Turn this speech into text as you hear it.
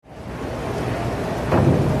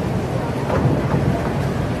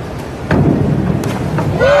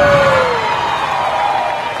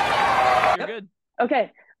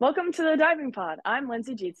Okay, welcome to the diving pod. I'm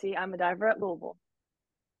Lindsay Gizzi. I'm a diver at Louisville.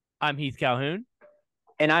 I'm Heath Calhoun.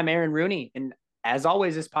 And I'm Aaron Rooney. And as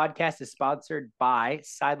always, this podcast is sponsored by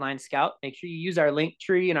Sideline Scout. Make sure you use our link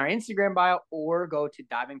tree in our Instagram bio or go to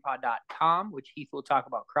divingpod.com, which Heath will talk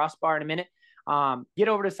about crossbar in a minute. Get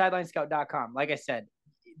over to sidelinescout.com. Like I said,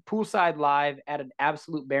 poolside live at an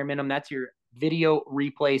absolute bare minimum. That's your video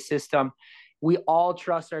replay system. We all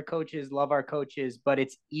trust our coaches, love our coaches, but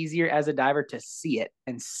it's easier as a diver to see it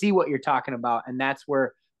and see what you're talking about. And that's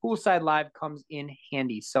where Poolside Live comes in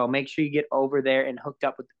handy. So make sure you get over there and hooked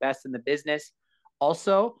up with the best in the business.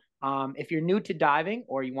 Also, if you're new to diving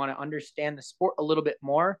or you want to understand the sport a little bit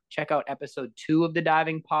more, check out episode 2 of the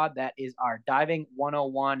Diving Pod. That is our Diving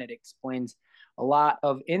 101. It explains a lot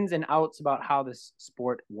of ins and outs about how this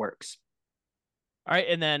sport works. All right.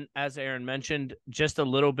 And then, as Aaron mentioned, just a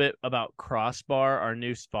little bit about Crossbar, our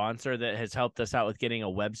new sponsor that has helped us out with getting a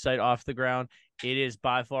website off the ground. It is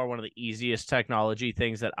by far one of the easiest technology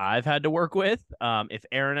things that I've had to work with. If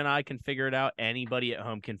Aaron and I can figure it out, anybody at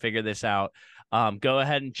home can figure this out. Go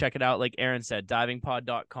ahead and check it out. Like Aaron said,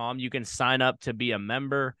 divingpod.com. You can sign up to be a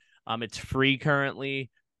member. It's free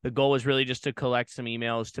currently. The goal is really just to collect some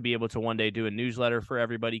emails to be able to one day do a newsletter for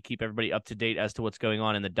everybody, keep everybody up to date as to what's going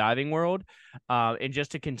on in the diving world, and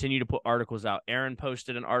just to continue to put articles out. Aaron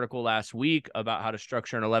posted an article last week about how to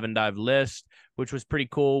structure an 11 dive list, which was pretty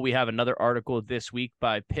cool. We have another article this week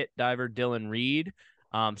by pit diver Dylan Reed.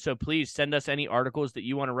 So please send us any articles that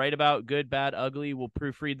you want to write about, good, bad, ugly. We'll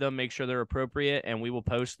proofread them, make sure they're appropriate, and we will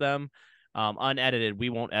post them. Unedited. We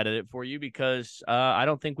won't edit it for you because I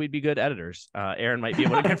don't think we'd be good editors. Aaron might be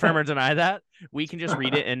able to confirm or deny that. We can just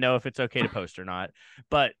read it and know if it's okay to post or not.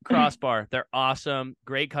 But Crossbar, they're awesome.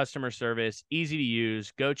 Great customer service, easy to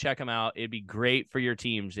use. Go check them out. It'd be great for your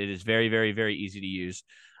teams. It is very, very, very easy to use.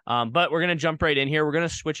 But we're going to jump right in here. We're going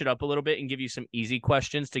to switch it up a little bit and give you some easy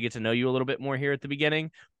questions to get to know you a little bit more here at the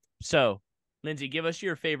beginning. So, Lindsay, give us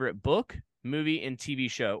your favorite book, movie, and TV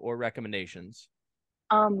show or recommendations.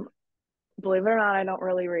 Believe it or not, I don't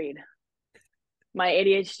really read. My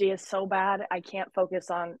ADHD is so bad, I can't focus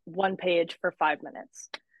on one page for 5 minutes.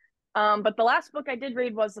 But the last book I did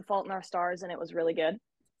read was The Fault in Our Stars, and it was really good.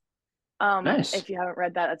 Nice. If you haven't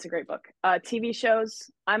read that, that's a great book. TV shows,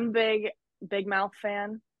 I'm a Big Mouth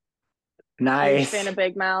fan. Nice. Huge fan of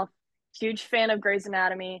Big Mouth. Huge fan of Grey's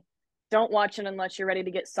Anatomy. Don't watch it unless you're ready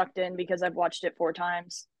to get sucked in because I've watched it 4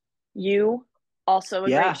 times. You, also a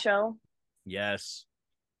great show. Yes.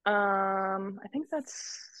 I think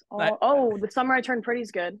that's all. The Summer I Turned Pretty is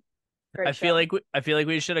good. Great I feel like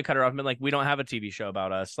we should have cut her off and been like, we don't have a TV show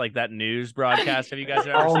about us, like that news broadcast. Have you guys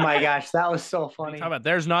ever? Oh my gosh, that was so funny. Talk about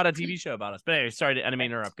there's not a TV show about us. But anyway, sorry to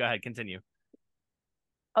interrupt. Go ahead, continue.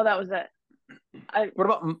 Oh, that was it. What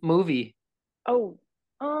about movie? Oh,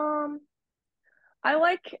 I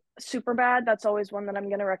like Superbad. That's always one that I'm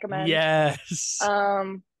gonna recommend. Yes.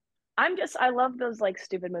 I love those like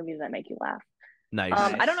stupid movies that make you laugh. Nice.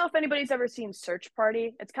 I don't know if anybody's ever seen Search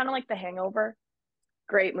Party. It's kind of like The Hangover.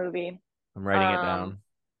 Great movie. I'm writing it down.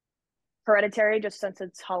 Hereditary, just since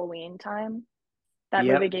it's Halloween time. That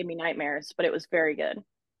movie gave me nightmares, but it was very good.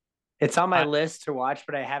 It's on my list to watch,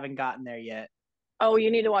 but I haven't gotten there yet. Oh,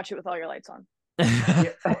 you need to watch it with all your lights on.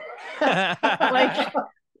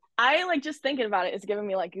 Just thinking about it is giving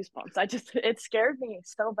me like goosebumps. It scared me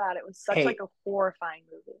so bad. It was such like a horrifying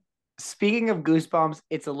movie. Speaking of Goosebumps,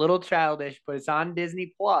 it's a little childish, but it's on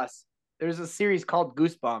Disney Plus. There's a series called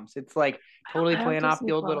Goosebumps. It's like totally playing off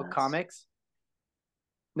the old little comics.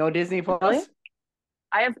 No Disney Plus? Really?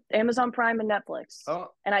 I have Amazon Prime and Netflix. Oh.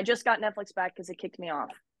 And I just got Netflix back because it kicked me off.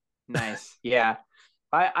 Nice. Yeah.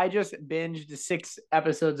 I just binged 6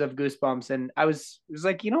 episodes of Goosebumps and it was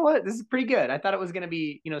like, you know what? This is pretty good. I thought it was going to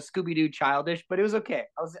be, Scooby-Doo childish, but it was okay.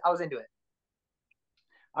 I was into it.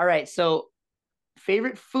 All right. So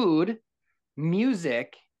favorite food,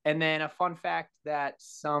 music, and then a fun fact that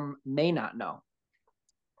some may not know.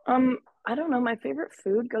 I don't know. My favorite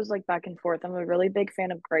food goes like back and forth. I'm a really big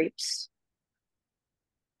fan of grapes.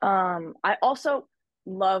 I also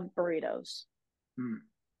love burritos.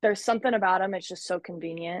 There's something about them. It's just so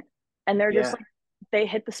convenient. And they're just like, they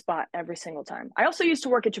hit the spot every single time. I also used to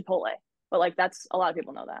work at Chipotle, but like that's a lot of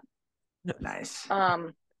people know that. Nice.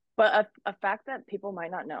 But a fact that people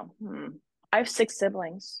might not know. I have 6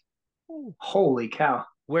 siblings. Holy cow.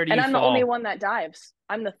 Where do you And I'm fall? the only one that dives.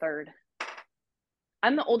 I'm the third.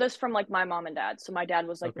 I'm the oldest from like my mom and dad. So my dad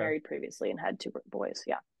was like married previously and had 2 boys.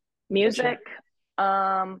 Yeah. Music. It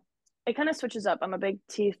kind of switches up. I'm a big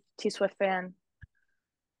T Swift fan.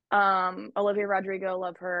 Olivia Rodrigo,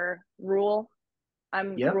 love her. Rule.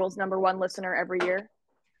 I'm Rule's #1 listener every year.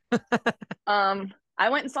 I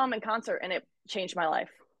went and saw him in concert, and it changed my life.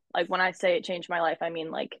 Like, when I say it changed my life, I mean,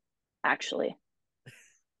 like, actually.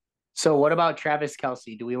 So what about Travis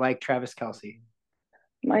Kelce? Do we like Travis Kelce?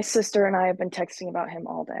 My sister and I have been texting about him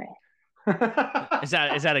all day. Is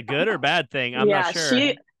that a good or bad thing? I'm not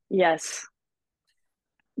sure. Yes.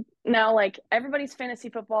 Now, like, everybody's fantasy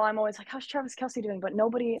football, I'm always like, how's Travis Kelce doing? But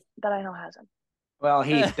nobody that I know has him. Well,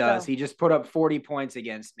 he does. So. He just put up 40 points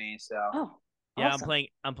against me. So yeah, awesome.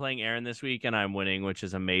 I'm playing Aaron this week, and I'm winning, which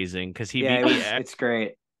is amazing because he beat me. It's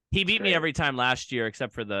great. He beat me every time last year,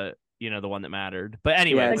 except for the one that mattered. But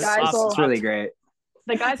anyway, it's really great.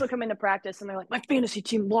 The guys will come into practice and they're like, my fantasy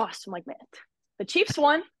team lost. I'm like, man, the Chiefs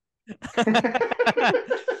won. Like,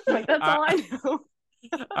 that's all I know.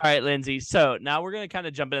 All right, Lindsay. So now we're going to kind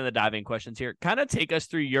of jump into the diving questions here. Kind of take us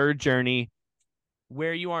through your journey,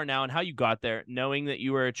 where you are now and how you got there, knowing that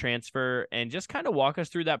you were a transfer, and just kind of walk us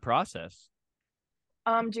through that process.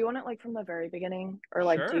 Do you want it like from the very beginning, or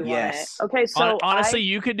like, do you want it? Okay, so honestly,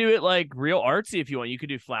 you could do it like real artsy if you want. You could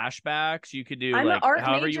do flashbacks. You could do I'm like an art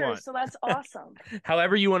however major, you want. So that's awesome.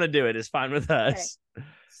 However you want to do it is fine with us. Okay.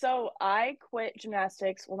 So I quit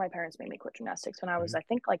gymnastics. Well, my parents made me quit gymnastics when I was, I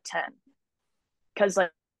think, like 10, because like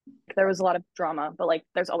there was a lot of drama, but like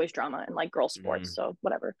there's always drama in like girl sports, so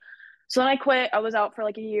whatever. So then I quit. I was out for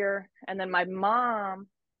like a year, and then my mom,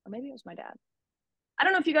 or maybe it was my dad, I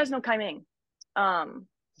don't know if you guys know Kai Ming.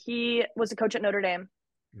 He was a coach at Notre Dame.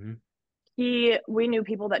 We knew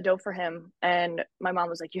people that dove for him, and my mom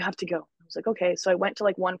was like, you have to go. I was like, okay. So I went to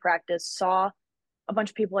like one practice, saw a bunch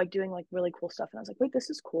of people like doing like really cool stuff, and I was like, wait, this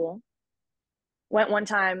is cool. Went one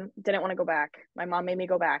time, didn't want to go back. My mom made me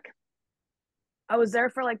go back. I was there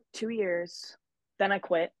for like 2 years. Then I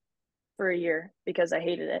quit for a year because I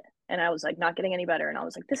hated it, and I was like not getting any better, and I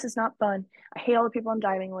was like, this is not fun. I hate all the people I'm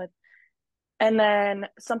diving with. And then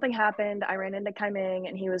something happened. I ran into Kai Ming,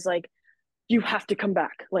 and he was like, you have to come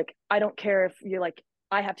back. Like, I don't care if you're like,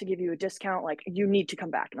 I have to give you a discount. Like, you need to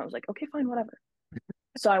come back. And I was like, okay, fine, whatever.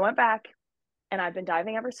 So I went back, and I've been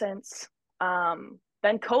diving ever since. Then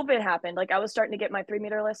COVID happened. Like, I was starting to get my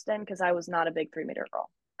 3-meter list in because I was not a big 3-meter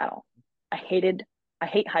girl at all. I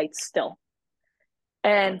hate heights still.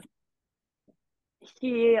 And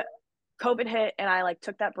COVID hit, and I like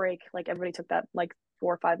took that break. Like, everybody took that like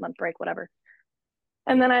 4 or 5 month break, whatever.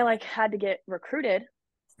 And then I like had to get recruited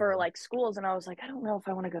for like schools, and I was like, I don't know if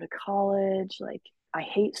I want to go to college. Like, I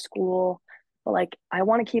hate school, but like I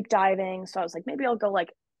want to keep diving. So I was like, maybe I'll go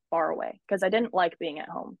like far away, because I didn't like being at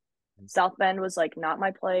home. South Bend was like not my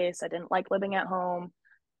place. I didn't like living at home.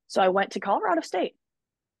 So I went to Colorado State.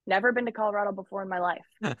 Never been to Colorado before in my life.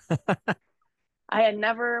 I had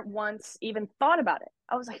never once even thought about it.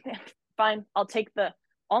 I was like, man, fine, I'll take the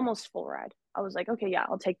almost full ride. I was like, okay, yeah,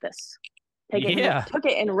 I'll take this. Took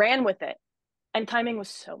it and ran with it. And Kai Ming was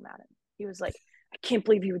so mad at me. He was like, I can't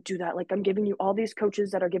believe you would do that. Like, I'm giving you all these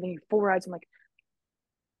coaches that are giving you full rides. I'm like,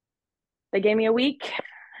 they gave me a week,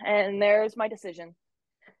 and there's my decision.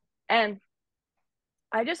 And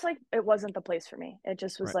I just like, it wasn't the place for me. It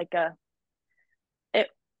just was like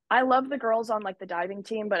I love the girls on like the diving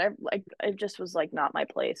team, but it just was like not my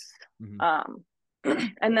place.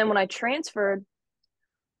 And then when I transferred,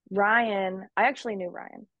 Ryan, I actually knew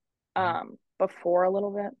Ryan before a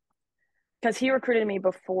little bit, because he recruited me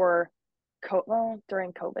before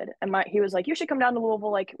during COVID, and he was like, you should come down to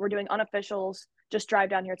Louisville, like we're doing unofficials, just drive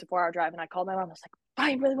down here, it's a 4-hour drive. And I called my mom, I was like,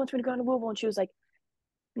 Ryan really wants me to go to Louisville, and she was like,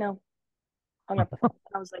 no. Hung up the phone.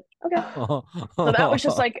 And I was like, okay. So that was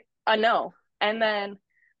just like a no. And then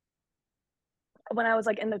when I was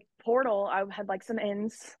like in the portal, I had like some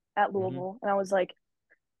ins at Louisville, and I was like,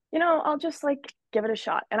 I'll just like give it a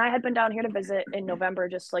shot. And I had been down here to visit in November,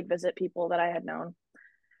 just like visit people that I had known.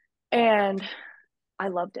 And I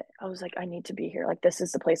loved it. I was like, I need to be here. Like, this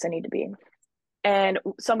is the place I need to be. And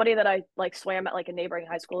somebody that I like swam at like a neighboring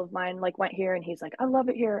high school of mine, like went here, and he's like, I love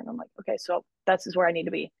it here. And I'm like, okay, so this is where I need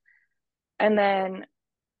to be. And then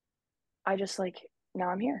I just like, now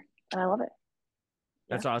I'm here and I love it.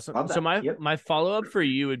 That's awesome. So my follow-up for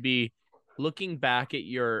you would be, looking back at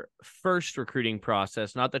your first recruiting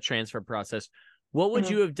process, not the transfer process, what would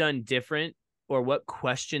you have done different, or what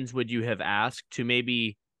questions would you have asked to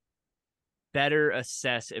maybe better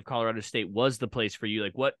assess if Colorado State was the place for you?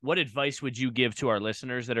 Like, what advice would you give to our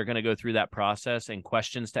listeners that are going to go through that process, and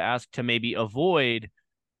questions to ask to maybe avoid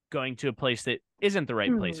going to a place that isn't the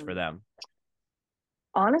right place for them?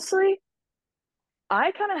 Honestly,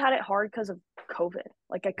 I kind of had it hard because of COVID.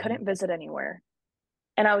 Like, I couldn't visit anywhere.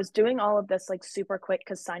 And I was doing all of this like super quick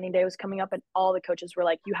because signing day was coming up, and all the coaches were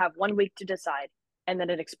like, you have 1 week to decide, and then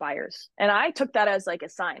it expires. And I took that as like a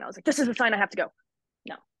sign. I was like, this is a sign I have to go.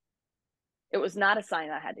 No. It was not a sign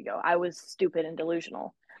I had to go. I was stupid and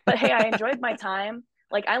delusional. But hey, I enjoyed my time.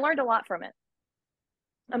 Like, I learned a lot from it.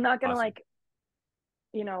 I'm not gonna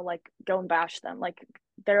Awesome. like go and bash them. Like,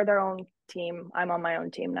 they're their own team. I'm on my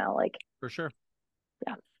own team now. Like, For sure.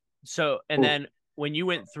 yeah. So, and then when you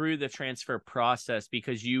went through the transfer process,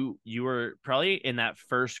 because you were probably in that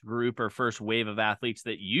first group or first wave of athletes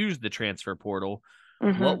that used the transfer portal,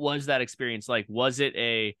 what was that experience like? Was it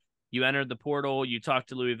you entered the portal, you talked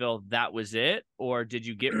to Louisville, that was it? Or did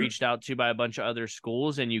you get reached out to by a bunch of other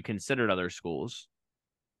schools and you considered other schools?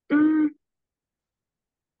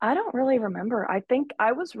 I don't really remember. I think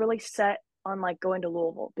I was really set on like going to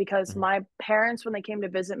Louisville because my parents, when they came to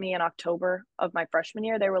visit me in October of my freshman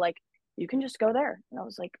year, they were like, you can just go there. And I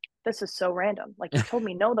was like, this is so random. Like, you told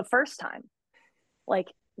me no the first time. Like,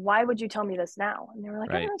 why would you tell me this now? And they were like,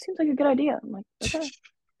 oh, it seems like a good idea. I'm like, okay.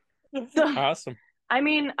 So, Awesome. I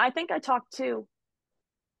mean, I think I talked to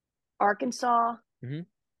Arkansas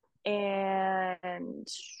and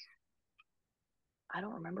I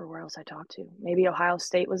don't remember where else I talked to. Maybe Ohio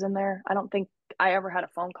State was in there. I don't think I ever had a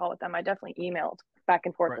phone call with them. I definitely emailed back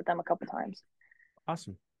and forth with them a couple times.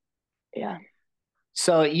 Awesome. Yeah.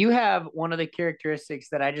 So you have one of the characteristics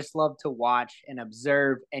that I just love to watch and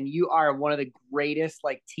observe, and you are one of the greatest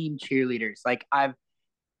like team cheerleaders. Like I've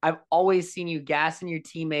always seen you gassing your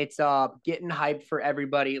teammates up, getting hyped for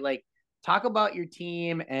everybody. Like, talk about your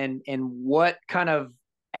team and what kind of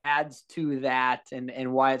adds to that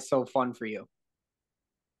and why it's so fun for you.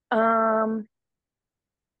 I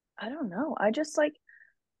don't know. I just like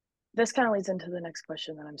this kind of leads into the next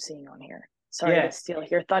question that I'm seeing on here. Sorry to steal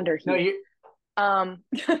your thunder here. No,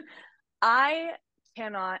 I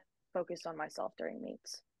cannot focus on myself during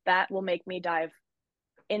meets. That will make me dive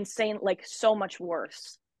insane, like so much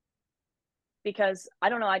worse. Because I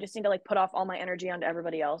don't know, I just need to like put off all my energy onto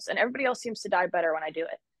everybody else. And everybody else seems to dive better when I do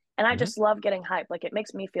it. And I just love getting hyped. Like, it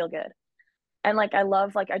makes me feel good. And like, I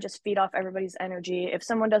love, like, I just feed off everybody's energy. If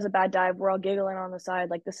someone does a bad dive, we're all giggling on the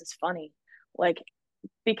side. Like, this is funny. Like,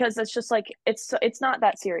 because it's just like, it's not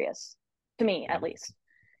that serious to me, at least.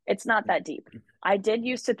 It's not that deep. I did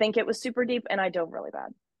used to think it was super deep, and I dove really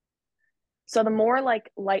bad. So the more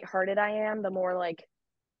like lighthearted I am, the more like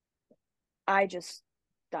I just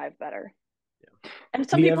dive better. Yeah. And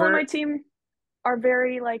some people on my team are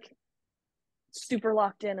very like super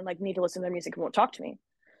locked in and like need to listen to their music and won't talk to me.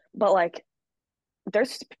 But like,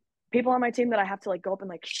 there's people on my team that I have to like go up and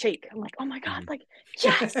like shake. I'm like, oh my God, like,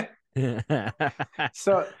 yes.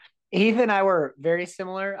 So Heath and I were very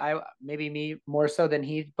similar. Maybe me more so than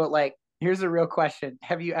Heath, but like, here's a real question.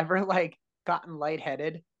 Have you ever like gotten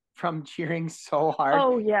lightheaded from cheering so hard?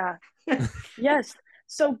 Oh yeah. Yes.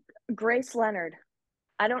 So Grace Leonard,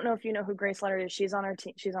 I don't know if you know who Grace Leonard is. She's on our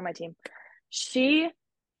team. She's on my team. She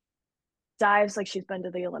dives like she's been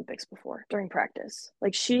to the Olympics before during practice.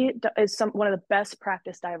 Like, she is one of the best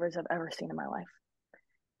practice divers I've ever seen in my life.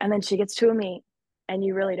 And then she gets to a meet and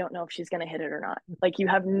you really don't know if she's going to hit it or not. Like, you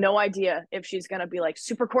have no idea if she's going to be like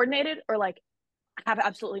super coordinated or like have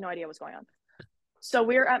absolutely no idea what's going on. So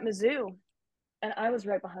we were at Mizzou and I was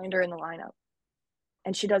right behind her in the lineup.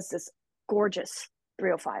 And she does this gorgeous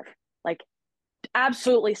 305, like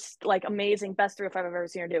absolutely like amazing, best 305 I've ever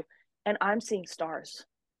seen her do. And I'm seeing stars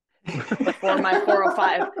before my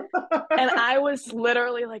 405. And I was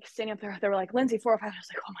literally like standing up there. They were like, Lindsay, 405. I was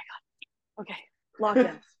like, oh my God. Okay, locked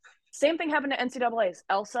in. Same thing happened to NCAAs.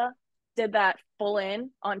 Elsa did that full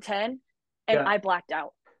in on 10 and I blacked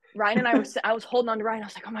out. Ryan and I was holding on to Ryan. I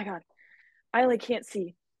was like, oh my God, I like can't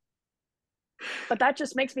see. But that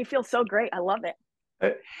just makes me feel so great. I love it.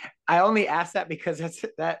 I only asked that because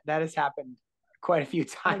that has happened quite a few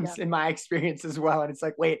times in my experience as well. And it's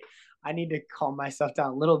like, wait, I need to calm myself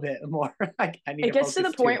down a little bit more. Like, I need. It gets to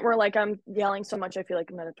the point where like I'm yelling so much I feel like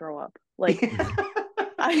I'm gonna throw up. Like,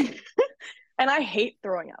 and I hate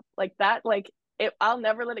throwing up like that. Like, I'll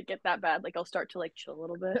never let it get that bad. Like, I'll start to like chill a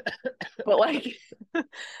little bit, but like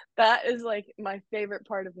that is like my favorite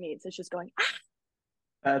part of meets. It's just going. Ah!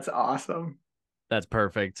 That's awesome. That's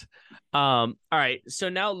perfect. All right. So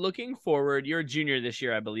now looking forward, you're a junior this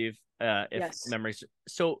year, I believe. If memories.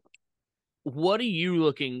 So what are you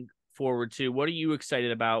looking forward to? What are you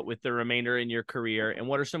excited about with the remainder in your career? And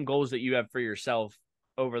what are some goals that you have for yourself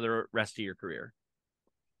over the rest of your career?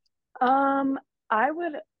 I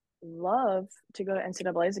would love to go to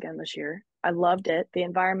NCAAs again this year. I loved it. The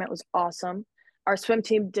environment was awesome. Our swim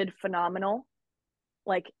team did phenomenal.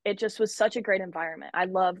 Like, it just was such a great environment.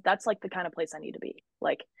 That's like the kind of place I need to be.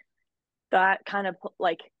 Like, that kind of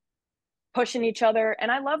like pushing each other.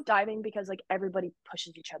 And I love diving because like everybody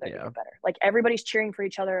pushes each other to get better. Like, everybody's cheering for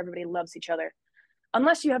each other. Everybody loves each other.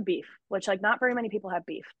 Unless you have beef, which like not very many people have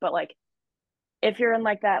beef, but like if you're in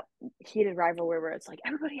like that heated rivalry where it's like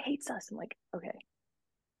everybody hates us, I'm like, okay,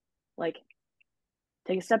 like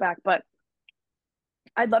take a step back. But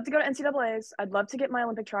I'd love to go to NCAA's. I'd love to get my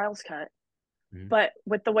Olympic trials cut. Mhm. But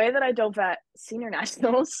with the way that I dove at senior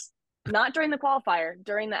nationals, not during the qualifier,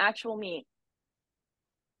 during the actual meet,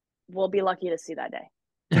 we'll be lucky to see that day.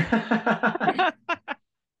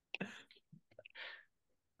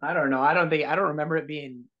 I don't know. I don't remember it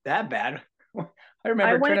being that bad. I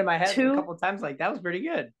remember turning my head a couple of times like that was pretty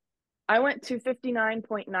good. I went to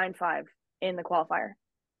 59.95 in the qualifier.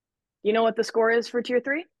 You know what the score is for tier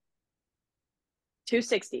 3?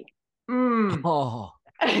 260. Oh.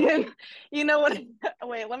 You know what?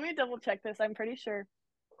 Wait, let me double check this. I'm pretty sure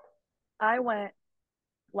I went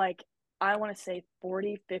like, I want to say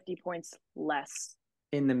 40, 50 points less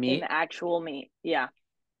in the meet, in the actual meet. Yeah.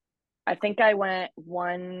 I think I went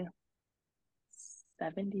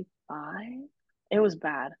 175. It was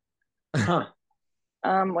bad. Huh.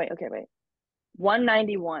 Wait.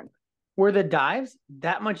 191. Were the dives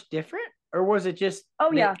that much different, or was it just?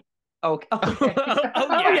 Oh yeah. Okay.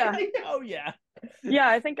 Oh yeah. Yeah,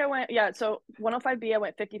 I think I went. Yeah, so 105B I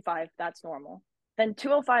went 55. That's normal. Then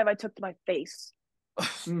 205 I took to my face.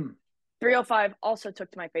 305 also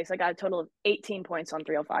took to my face. I got a total of 18 points on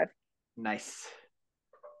 305. Nice.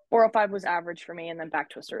 405 was average for me, and then back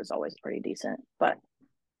twister is always pretty decent. But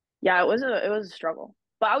yeah, it was a struggle.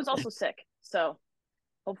 But I was also sick, so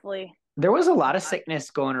hopefully there was a lot of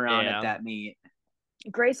sickness going around at that meet.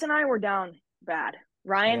 Grace and I were down bad.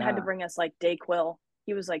 Ryan had to bring us like Dayquil.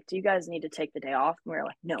 He was like, "Do you guys need to take the day off?" And we were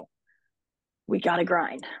like, "No, we gotta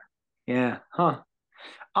grind." Yeah. Huh.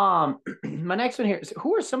 My next one here is,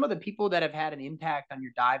 who are some of the people that have had an impact on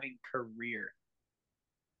your diving career?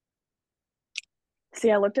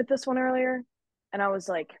 See, I looked at this one earlier and I was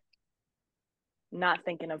like, not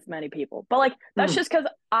thinking of many people. But like, that's just because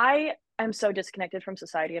I am so disconnected from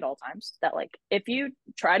society at all times that like, if you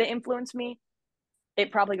try to influence me, it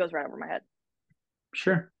probably goes right over my head.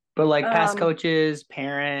 Sure. But like past coaches,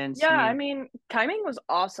 parents. Yeah, I mean, Kaiming was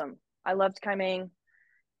awesome. I loved Kaiming.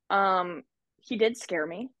 He did scare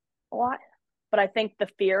me a lot, but I think the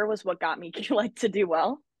fear was what got me like to do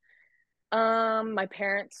well. My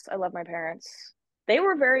parents, I love my parents. They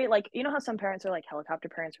were very like, you know how some parents are like helicopter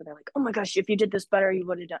parents where they're like, oh my gosh, if you did this better, you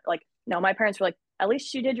would have done like, no, my parents were like, at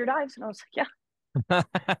least you did your dives. And I was like, yeah.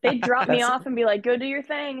 They'd drop me off and be like, go do your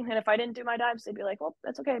thing. And if I didn't do my dives, they'd be like, well,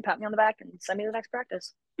 that's okay. Pat me on the back and send me to the next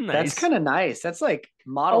practice. Nice. That's kind of nice. That's like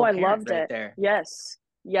model. Oh, I loved right it. There. Yes.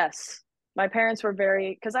 My parents were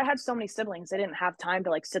very, because I had so many siblings, they didn't have time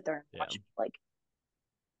to like sit there and watch like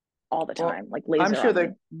all the time. Like laser. I'm sure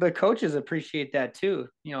the coaches appreciate that too.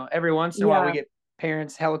 You know, every once in a while we get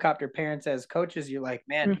parents, helicopter parents as coaches. You're like,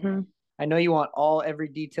 man, I know you want every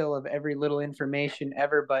detail of every little information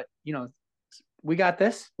ever, but you know, we got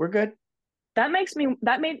this. We're good. That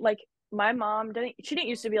made like my mom she didn't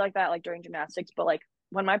used to be like that like during gymnastics, but like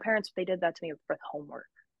when my parents, they did that to me for homework.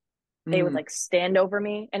 They would like stand over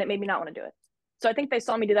me and it made me not want to do it. So I think they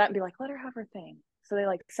saw me do that and be like, let her have her thing. So they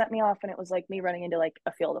like sent me off and it was like me running into like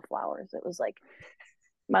a field of flowers. It was like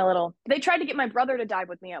they tried to get my brother to dive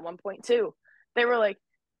with me at one point too. They were like,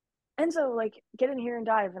 Enzo, like get in here and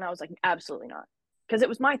dive. And I was like, absolutely not. Because it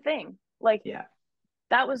was my thing. Like,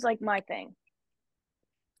 that was like my thing.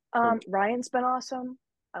 Ryan's been awesome.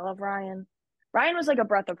 I love Ryan. Ryan was like a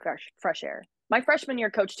breath of fresh air. My freshman year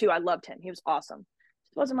coach too, I loved him. He was awesome.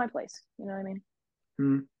 It wasn't my place. You know what I mean?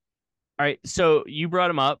 All right. So you brought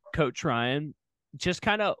him up, Coach Ryan. Just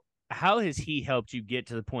kind of how has he helped you get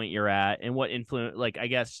to the point you're at, and what influence, like, I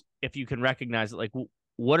guess if you can recognize it, like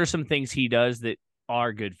what are some things he does that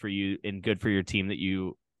are good for you and good for your team that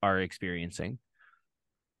you are experiencing?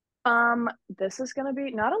 This is going to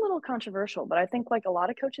be not a little controversial, but I think like a lot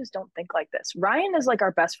of coaches don't think like this. Ryan is like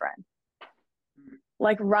our best friend.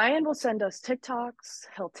 Like Ryan will send us TikToks.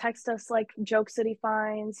 He'll text us like jokes that he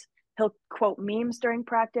finds. He'll quote memes during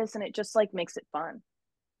practice, and it just like makes it fun.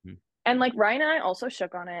 And like Ryan and I also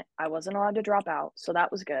shook on it. I wasn't allowed to drop out, so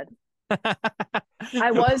that was good.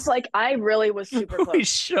 I really was super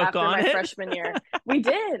close after my freshman year. We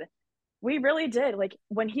really did. Like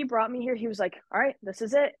when he brought me here, he was like, all right, this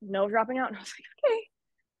is it. No dropping out. And I was like, okay.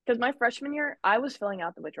 Because my freshman year, I was filling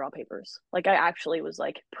out the withdrawal papers. Like I actually was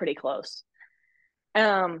like pretty close.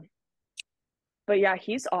 But yeah,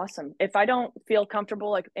 he's awesome. If I don't feel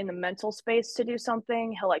comfortable like in the mental space to do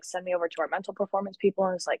something, he'll like send me over to our mental performance people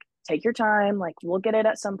and it's like, take your time. Like we'll get it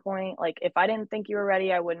at some point. Like if I didn't think you were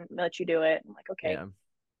ready, I wouldn't let you do it. I'm like, okay.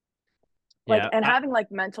 And having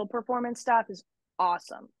like mental performance staff is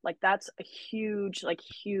awesome. Like that's a huge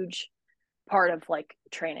part of like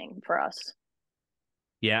training for us.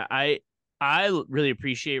 Yeah, I I really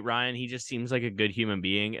appreciate Ryan. He just seems like a good human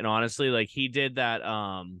being. And honestly, like he did that.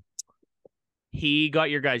 He got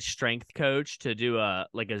your guys' strength coach to do a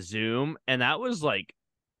Zoom, and that was like,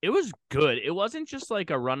 it was good. It wasn't just like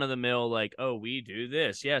a run of the mill, like, oh, we do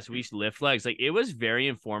this. Yes, we lift legs. Like, it was very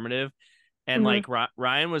informative. And like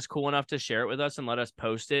Ryan was cool enough to share it with us and let us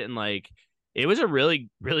post it. And like, it was a really,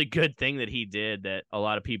 really good thing that he did that a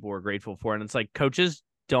lot of people were grateful for. And it's like, coaches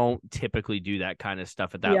don't typically do that kind of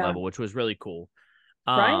stuff at that level, which was really cool.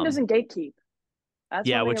 Ryan doesn't gatekeep. That's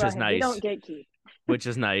which is nice. We don't gatekeep. Which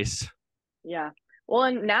is nice. Yeah. Well,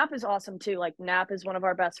 and Nap is awesome too. Like Nap is one of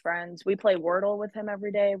our best friends. We play Wordle with him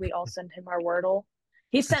every day. We all send him our Wordle.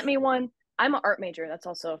 He sent me one. I'm an art major. That's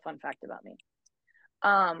also a fun fact about me.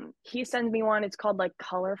 He sends me one. It's called like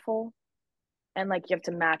Colorful, and like you have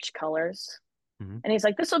to match colors. And he's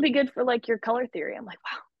like, this will be good for like your color theory. I'm like,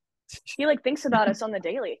 wow. He like thinks about us on the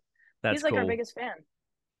daily. He's like our biggest fan.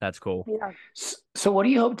 That's cool. Yeah. So what do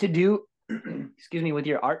you hope to do, excuse me, with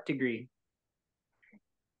your art degree?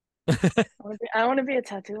 I want to be a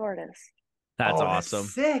tattoo artist. That's awesome.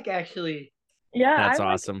 That's sick, actually. Yeah. That's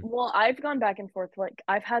awesome. Well, I've gone back and forth. Like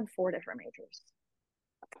I've had 4 different majors.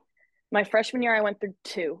 My freshman year, I went through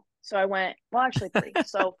 2. So I went, well, actually 3.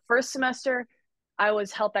 So first semester, I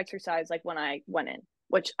was health exercise like when I went in,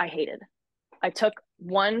 which I hated. I took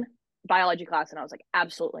 1 biology class and I was like,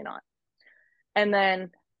 absolutely not. And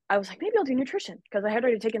then I was like, maybe I'll do nutrition because I had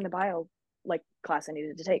already taken the bio like class I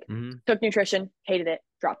needed to take. Took nutrition, hated it,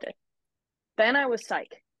 dropped it. Then I was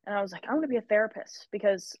psych and I was like, I want to be a therapist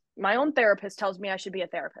because my own therapist tells me I should be a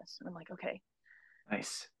therapist. And I'm like, okay.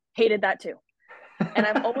 Nice. Hated that too. And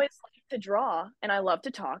I've always liked to draw and I love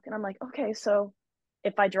to talk. And I'm like, okay, so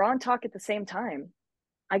if I draw and talk at the same time,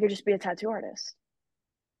 I could just be a tattoo artist.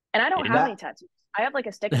 And I don't have any tattoos. I have like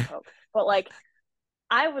a stick and poke, but like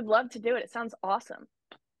I would love to do it. It sounds awesome.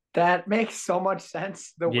 That makes so much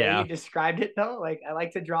sense. The way you described it, though, like I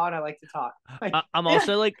like to draw and I like to talk. Like, I'm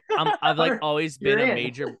also like I've like always been a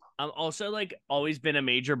major. I'm also like always been a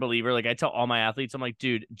major believer. Like I tell all my athletes, I'm like,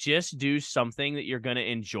 dude, just do something that you're gonna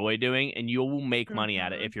enjoy doing, and you will make money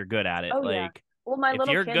at it if you're good at it. Like, well, my if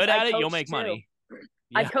you're good at it, you'll make money.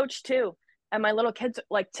 I coach too, and my little kids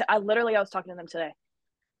like I was talking to them today.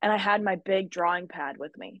 And I had my big drawing pad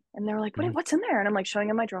with me. And they were like, what's in there? And I'm like showing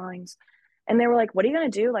them my drawings. And they were like, what are you going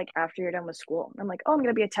to do like after you're done with school? And I'm like, oh, I'm going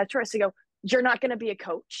to be a tattoo artist. They go, you're not going to be a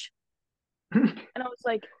coach? And I was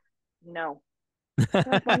like, no.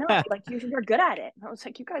 Like, why not? Like, you're good at it. And I was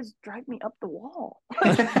like, you guys drive me up the wall.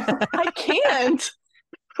 Like, I can't.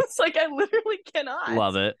 It's like, I literally cannot.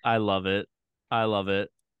 Love it. I love it. I love it.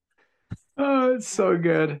 Oh, it's so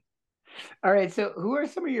good. All right. So who are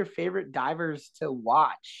some of your favorite divers to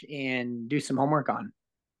watch and do some homework on?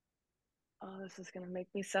 Oh, this is going to make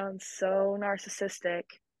me sound so narcissistic.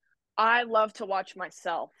 I love to watch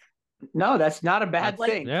myself. No, that's not a bad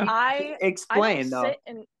thing. Yeah. I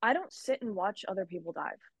don't sit and watch other people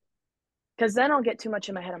dive because then I'll get too much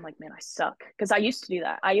in my head. I'm like, man, I suck. Because I used to do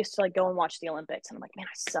that. I used to like go and watch the Olympics and I'm like, man,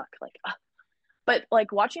 I suck. Like, but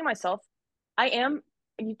like watching myself,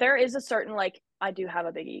 there is a certain like, I do have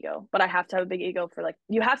a big ego, but I have to have a big ego for like,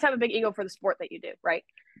 you have to have a big ego for the sport that you do, right?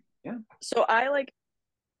 Yeah. So I like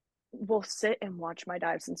will sit and watch my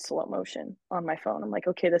dives in slow motion on my phone. I'm like,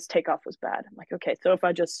 okay, this takeoff was bad. I'm like, okay, so if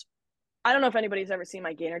I don't know if anybody's ever seen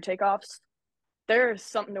my gainer takeoffs. There's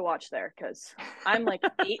something to watch there because I'm like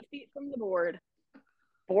 8 feet from the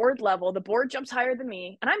board level. The board jumps higher than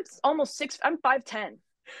me, and I'm almost 6. I'm 5'10",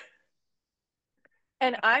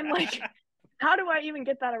 and I'm like, how do I even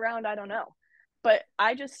get that around? I don't know. But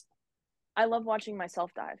I love watching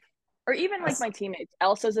myself dive. Or even like my teammates.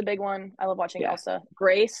 Elsa's a big one. I love watching Elsa.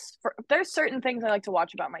 Grace. There's certain things I like to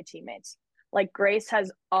watch about my teammates. Like Grace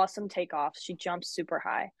has awesome takeoffs. She jumps super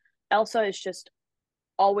high. Elsa is just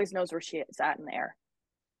always knows where she is at in the air.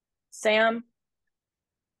 Sam,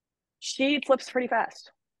 she flips pretty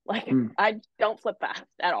fast. Like I don't flip fast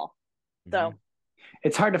at all. So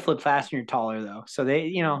it's hard to flip fast when you're taller though. So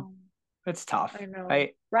it's tough. I know.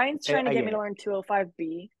 Ryan's trying to get me to learn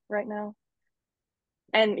 205B right now.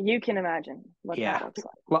 And you can imagine what that looks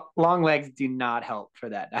like. Long legs do not help for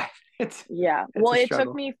that dive. It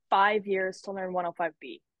took me 5 years to learn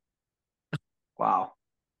 105B. Wow.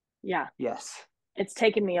 Yeah. Yes. It's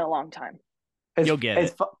taken me a long time. You'll get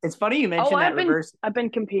it. It's funny you mentioned reverse. I've been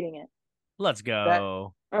competing it. Let's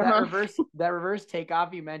go. That reverse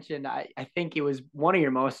takeoff you mentioned, I think it was one of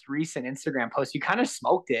your most recent Instagram posts. You kind of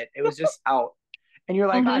smoked it. It was just out. And you're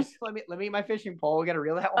like, gosh, let me eat my fishing pole. We got to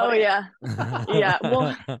reel that one. Oh, yeah. Yeah.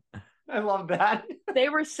 Well, I love that. They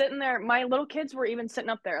were sitting there. My little kids were even sitting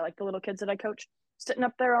up there, like the little kids that I coach, sitting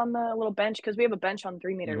up there on the little bench because we have a bench on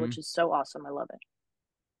 3 meter, which is so awesome. I love it.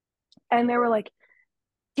 And they were like,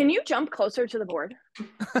 "Can you jump closer to the board?" And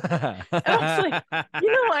I was like,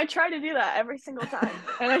 I try to do that every single time,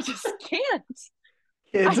 and I just can't.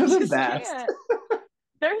 Kids are the best.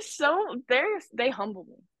 They humble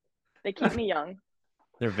me. They keep me young.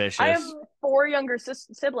 They're vicious. I have 4 younger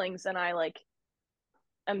siblings, and I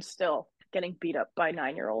am still getting beat up by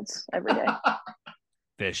 9-year-olds every day.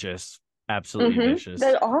 Vicious. Absolutely vicious.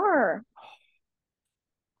 They are.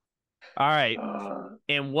 All right.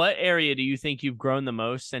 In what area do you think you've grown the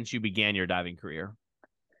most since you began your diving career?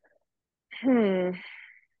 I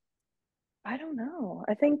don't know.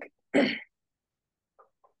 I think hang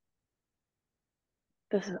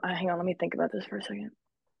on, let me think about this for a second.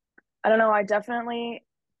 I don't know. I definitely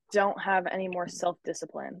don't have any more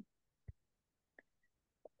self-discipline.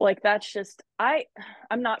 Like that's just I'm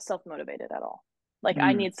not self-motivated at all. Like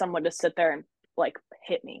I need someone to sit there and like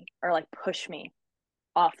hit me or like push me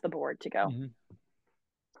off the board to go.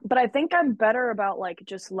 But I think I'm better about like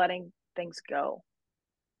just letting things go.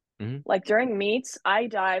 Like during meets, I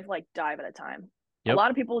dive at a time. A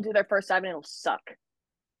lot of people will do their first dive and it'll suck.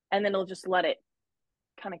 And then they'll just let it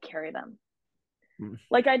kind of carry them.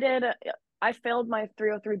 Like I failed my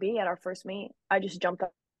 303B at our first meet. I just jumped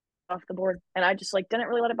off the board and I just didn't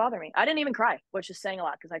really let it bother me. I didn't even cry, which is saying a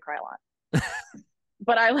lot because I cry a lot.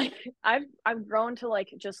 But I've grown to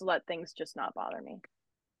just let things just not bother me.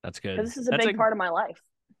 That's good. Because this is a big part of my life.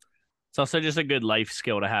 It's also just a good life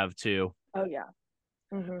skill to have too. Oh yeah.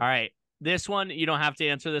 All right. This one, you don't have to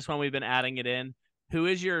answer this one. We've been adding it in. Who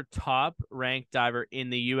is your top ranked diver in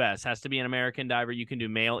the U.S.? Has to be an American diver. You can do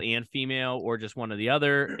male and female or just one or the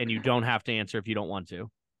other. And you don't have to answer if you don't want to.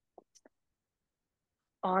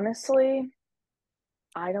 Honestly,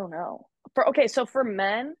 I don't know. So for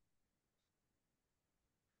men,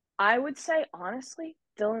 I would say honestly,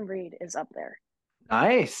 Dylan Reed is up there.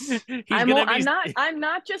 Nice. I'm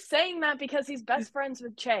not just saying that because he's best friends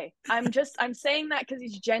with Che. I'm saying that because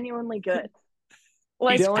he's genuinely good.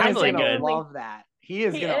 He's genuinely good. Love that. He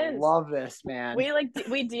is gonna love this, man. We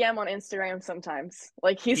DM on Instagram sometimes.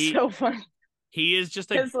 He's so fun. He is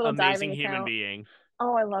just an amazing human being.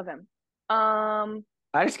 Oh, I love him.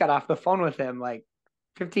 I just got off the phone with him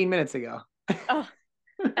 15 minutes ago. Oh,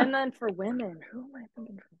 and then for women, who am I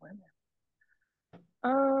thinking for women?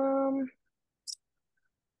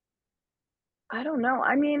 I don't know.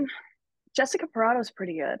 I mean, Jessica Parato's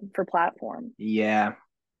pretty good for platform. Yeah.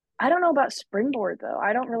 I don't know about springboard though.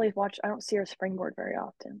 I don't see her springboard very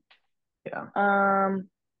often. Yeah.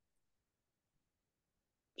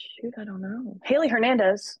 Shoot, I don't know. Haley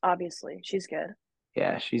Hernandez, obviously, she's good.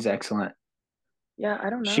 Yeah, she's excellent. Yeah, I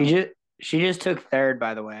don't know. She just took 3rd,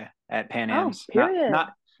 by the way, at Pan Am's. Oh, period.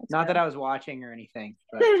 Not that I was watching or anything,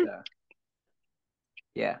 but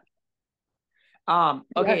yeah.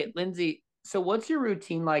 Okay, yeah. Lindsay. So what's your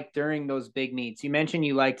routine like during those big meets? You mentioned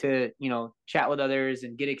you like to, chat with others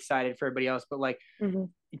and get excited for everybody else, but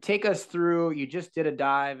take us through, you just did a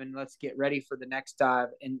dive and let's get ready for the next dive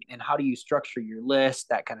and how do you structure your list,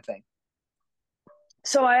 that kind of thing?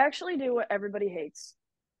 So I actually do what everybody hates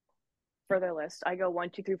for their list. I go 1,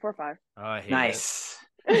 2, 3, 4, 5. Oh, I hate nice.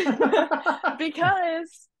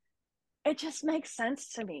 Because it just makes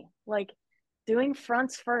sense to me. Doing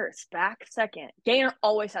fronts first, back second. Gainer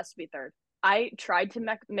always has to be 3rd. I tried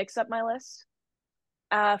to mix up my list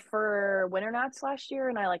for winter knots last year,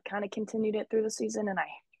 and I kind of continued it through the season, and I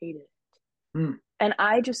hated it. And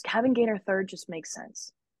I just having Gainer 3rd just makes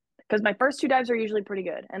sense because my first 2 dives are usually pretty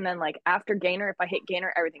good, and then after Gainer, if I hit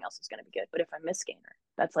Gainer, everything else is going to be good. But if I miss Gainer,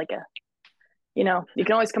 that's you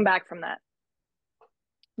can always come back from that.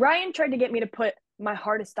 Ryan tried to get me to put my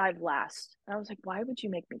hardest dive last, and I was like, why would you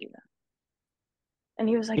make me do that? And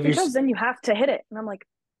he was like, because then you have to hit it, and I'm like,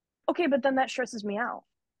 okay, but then that stresses me out.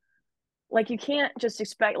 You can't just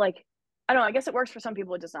expect, I don't know, I guess it works for some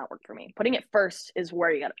people, it does not work for me. Putting it first is where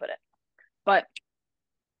you got to put it. But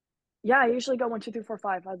yeah, I usually go 1, 2, 3, 4,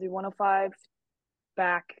 5. I'll do 105,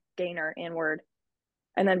 back, Gainer, inward,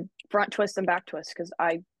 and then front twist and back twist because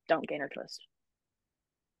I don't Gainer twist.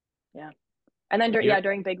 Yeah. And then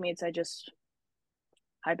during big meets, I just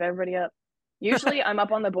hype everybody up. Usually I'm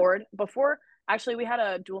up on the board before. Actually, we had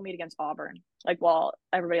a dual meet against Auburn, while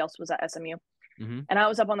everybody else was at SMU. And I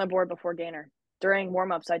was up on the board before Gainer. During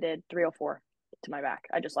warm-ups, I did 304 to my back.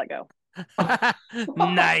 I just let go.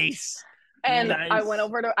 Nice. And nice. I went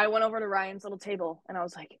over to Ryan's little table, and I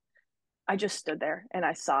was like, I just stood there, and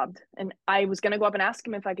I sobbed. And I was going to go up and ask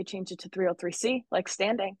him if I could change it to 303C,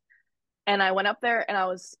 standing. And I went up there, and I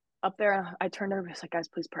was up there, and I turned over, I was like, guys,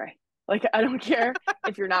 please pray. Like, I don't care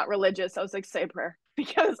if you're not religious. I was like, say a prayer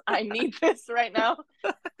because I need this right now.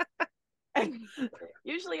 And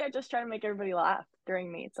usually I just try to make everybody laugh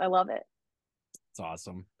during meets. I love it. It's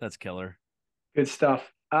awesome. That's killer. Good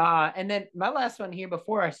stuff. And then my last one here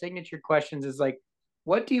before our signature questions is like,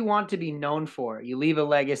 what do you want to be known for? You leave a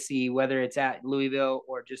legacy, whether it's at Louisville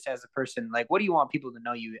or just as a person. Like, what do you want people to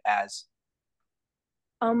know you as?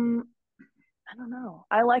 I don't know.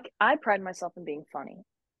 I pride myself in being funny.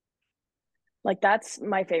 Like, that's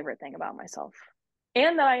my favorite thing about myself.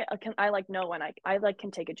 And that I like know when I like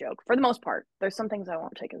can take a joke for the most part. There's some things I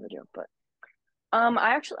won't take as a joke, but I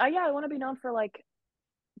want to be known for like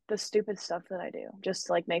the stupid stuff that I do, just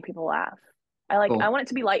to like make people laugh. Cool. I want it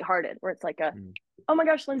to be lighthearted, where it's like oh my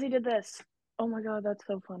gosh, Lindsay did this. Oh my god, that's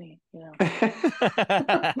so funny. You know.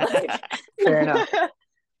 Fair enough.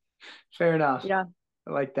 Fair enough. Yeah.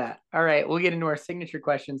 I like that. All right, we'll get into our signature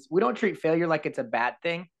questions. We don't treat failure like it's a bad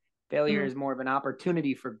thing. Failure is more of an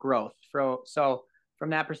opportunity for growth. So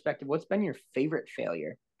from that perspective, what's been your favorite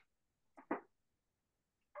failure?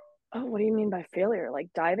 Oh, what do you mean by failure? Like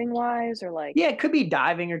diving wise or like? Yeah, it could be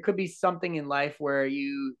diving or it could be something in life where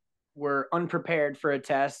you were unprepared for a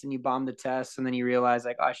test and you bombed the test and then you realize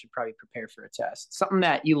like, oh, I should probably prepare for a test. Something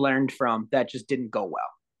that you learned from that just didn't go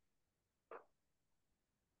well.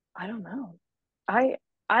 I don't know. I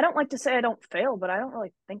don't like to say I don't fail, but I don't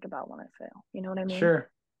really think about when I fail. You know what I mean? Sure.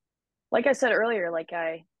 Like I said earlier, like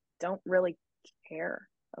I don't really care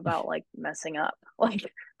about like messing up.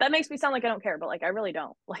 Like that makes me sound like I don't care, but like I really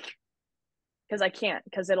don't. Like because I can't,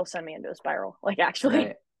 because it'll send me into a spiral. Like actually.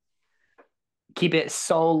 Right. Keep it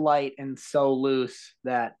so light and so loose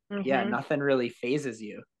that nothing really phases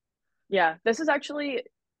you. Yeah, this is actually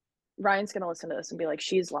Ryan's gonna listen to this and be like,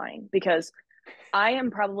 she's lying, because I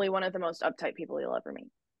am probably one of the most uptight people you'll ever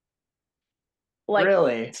meet. Like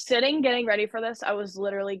really sitting, getting ready for this, I was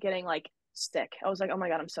literally getting like sick. I was like, oh my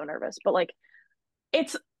god, I'm so nervous. But like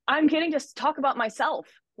I'm getting to talk about myself.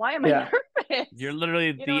 Why am I nervous? You're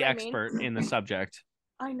literally the expert in the subject.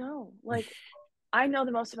 I know. Like I know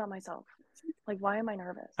the most about myself. Like, why am I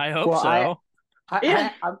nervous? I hope so.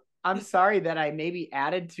 I'm sorry that I maybe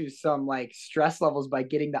added to some like stress levels by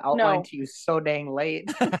getting the outline to you so dang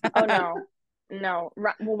late. Oh no.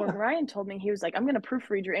 Well, when Ryan told me, he was like, I'm going to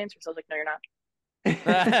proofread your answers. I was like, no, you're not.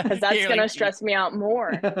 Because that's going to stress me out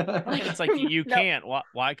more. Like, it's like you can't.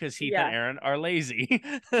 Why? Because Heath and Aaron are lazy.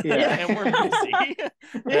 And we're busy.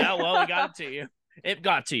 Well, we got it to you. It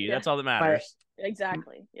got to you. That's all that matters.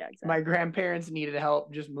 Exactly. Yeah, exactly. My grandparents needed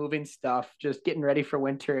help just moving stuff, just getting ready for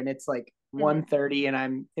winter. And it's like 1:30 and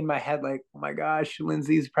I'm in my head like, oh my gosh,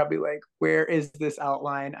 Lindsay's probably like, where is this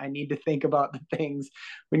outline? I need to think about the things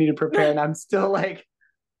we need to prepare. And I'm still like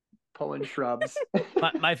pulling shrubs.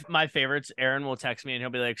 my favorites, Aaron will text me and he'll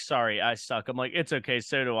be like, sorry, I suck. I'm like, it's okay,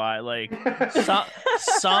 so do I. Like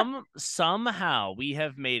somehow we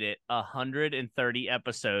have made it 130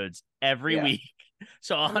 episodes every week.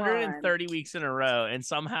 So 130 weeks in a row, and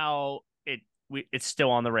somehow it's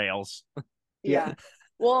still on the rails. Yeah.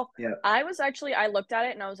 Well, I looked at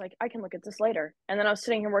it and I was like, I can look at this later. And then I was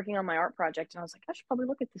sitting here working on my art project and I was like, I should probably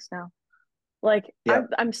look at this now. Like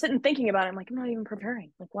I'm sitting thinking about it. I'm like, I'm not even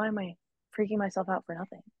preparing. Like, why am I freaking myself out for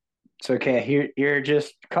nothing? It's okay. You're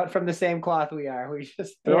just cut from the same cloth we are. We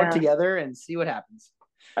just throw it together and see what happens.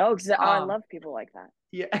 Oh, exactly. I love people like that.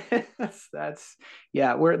 Yeah, that's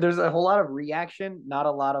where there's a whole lot of reaction, not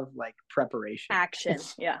a lot of like preparation. Action.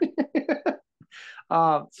 Yeah.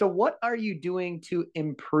 So what are you doing to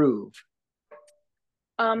improve?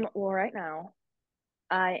 Well, right now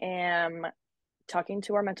I am talking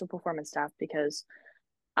to our mental performance staff because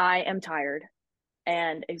I am tired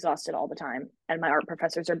and exhausted all the time, and my art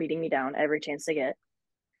professors are beating me down every chance they get.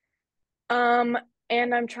 And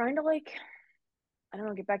I'm trying to like, I don't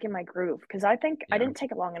know, get back in my groove, because I think I didn't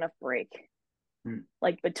take a long enough break.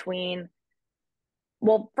 Like between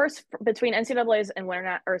NCAAs and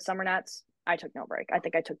winter or summer nats, I took no break. I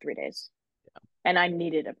think I took 3 days, and I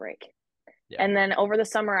needed a break. And then over the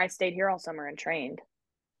summer, I stayed here all summer and trained,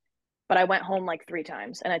 but I went home like 3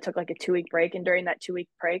 times, and I took like a 2-week break. And during that 2-week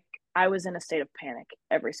break, I was in a state of panic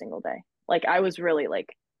every single day. Like I was really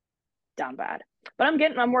like down bad, but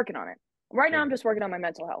I'm working on it right now. I'm just working on my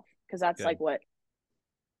mental health, because that's like what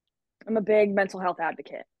I'm a big mental health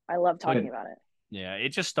advocate. I love talking about it. Yeah, it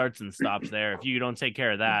just starts and stops there. If you don't take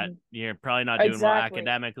care of that, you're probably not doing well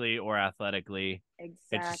academically or athletically.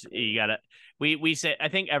 Exactly. You gotta. We say, I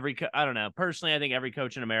think I don't know. Personally, I think every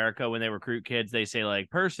coach in America, when they recruit kids, they say like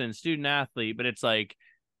person, student, athlete. But it's like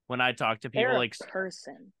when I talk to people, like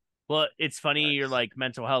person. Well, it's funny. You're like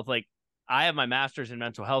mental health. Like I have my master's in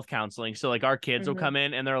mental health counseling. So like our kids will come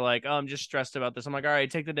in and they're like, oh, I'm just stressed about this. I'm like, all right,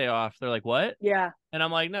 take the day off. They're like, what? Yeah. And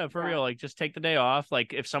I'm like, no, for real. Like, just take the day off.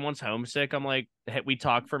 Like if someone's homesick, I'm like, hey, we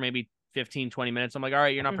talk for maybe 15, 20 minutes. I'm like, all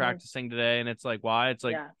right, you're not practicing today. And it's like, why? It's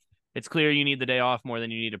like, it's clear you need the day off more than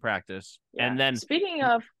you need to practice. Yeah. And then speaking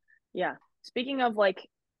of like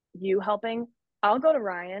you helping, I'll go to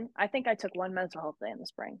Ryan. I think I took one mental health day in the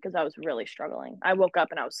spring because I was really struggling. I woke up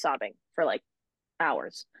and I was sobbing for like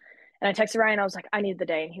hours. And I texted Ryan. I was like, I need the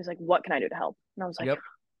day. And he was like, what can I do to help? And I was like,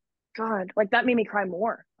 God, like that made me cry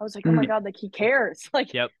more. I was like, oh my God, like he cares. Like,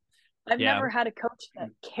 I've never had a coach that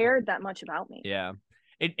cared that much about me. Yeah.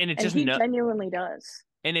 And he genuinely does.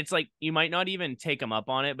 And it's like, you might not even take him up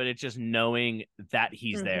on it, but it's just knowing that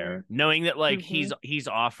he's there, knowing that like he's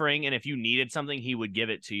offering. And if you needed something, he would give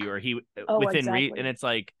it to you, or he and it's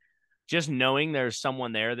like, just knowing there's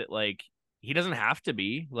someone there that like, he doesn't have to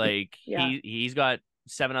be like, he's got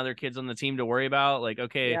 7 other kids on the team to worry about. Like,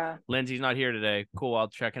 okay, Lindsay's not here today. Cool. I'll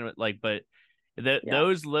check in with like, but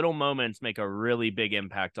those little moments make a really big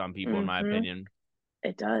impact on people, in my opinion.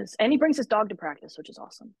 It does. And he brings his dog to practice, which is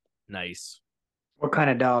awesome. Nice. What kind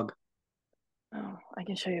of dog? Oh, I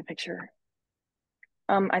can show you a picture.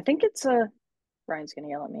 I think it's Ryan's gonna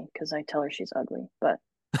yell at me because I tell her she's ugly, but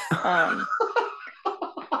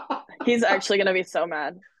he's actually gonna be so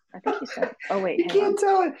mad. I think he said, "Oh wait, you can't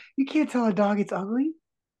tell a dog it's ugly."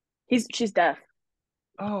 She's deaf.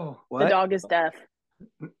 Oh, what? The dog is deaf.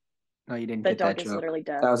 No, you didn't get that joke. The dog is literally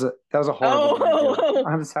deaf. That was a horrible joke.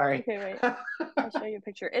 I'm sorry. Okay, wait. I'll show you a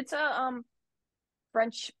picture. It's a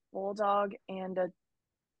French bulldog and a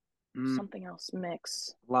something else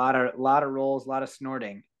mix. A lot of rolls, a lot of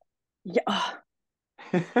snorting. Yeah.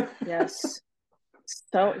 Yes.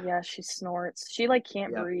 So yeah, she snorts. She like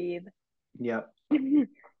can't breathe. Yep.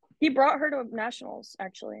 He brought her to nationals,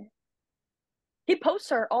 actually. He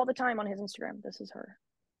posts her all the time on his Instagram. This is her.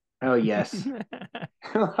 Oh yes.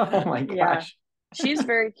 Oh my gosh. Yeah. She's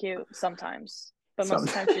very cute sometimes, but most of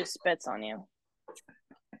the time she just spits on you.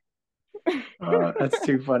 Oh, that's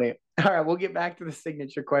too funny. All right, we'll get back to the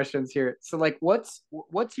signature questions here. So like what's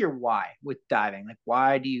your why with diving? Like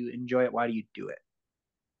why do you enjoy it? Why do you do it?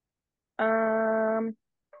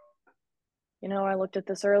 I looked at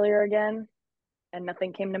this earlier again and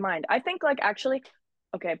nothing came to mind. I think like actually,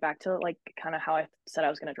 okay, back to like kind of how I said I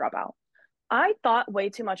was going to drop out. I thought way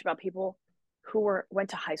too much about people who went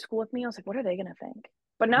to high school with me. I was like, what are they going to think?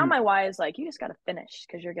 But now my why is like, you just got to finish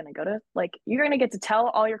because you're going to go to like, you're going to get to tell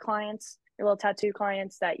all your clients, your little tattoo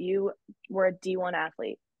clients, that you were a D1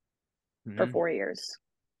 athlete for 4 years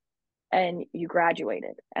and you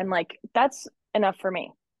graduated. And like, that's enough for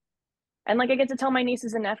me. And like, I get to tell my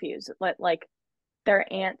nieces and nephews like their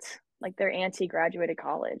auntie graduated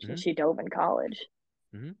college and she dove in college.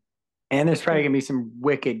 And there's probably gonna be some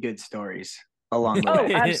wicked good stories along the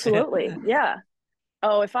way. Oh, absolutely. Yeah.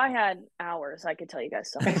 Oh, if I had hours, I could tell you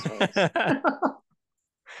guys some stories.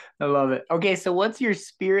 I love it. Okay, so what's your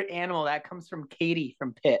spirit animal? That comes from Katie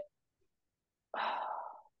from Pitt.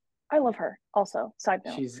 I love her. Also, side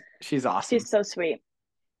note. She's awesome. She's so sweet.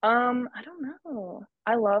 I don't know.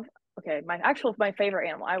 My favorite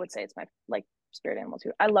animal, I would say it's my like spirit animal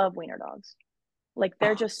too. I love wiener dogs. Like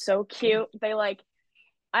they're just so cute. They like,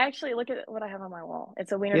 I actually look at what I have on my wall.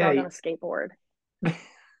 It's a wiener dog on a skateboard.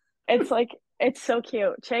 It's so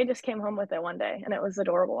cute. Che just came home with it one day and it was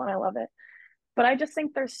adorable and I love it. But I just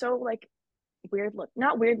think they're so like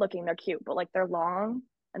not weird looking, they're cute, but like they're long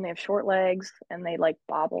and they have short legs and they like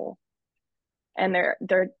bobble. And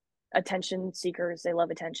they're attention seekers. They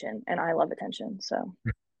love attention and I love attention. So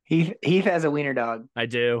Heath has a wiener dog. I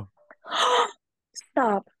do.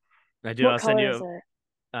 Stop. I do. I'll send you.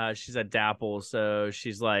 She's a dapple, so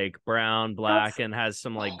she's like brown, black, and has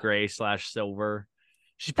some like gray/silver.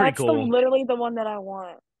 She's pretty cool. That's literally the one that I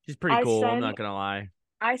want. She's pretty cool. I'm not gonna lie.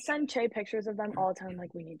 I send Che pictures of them all the time.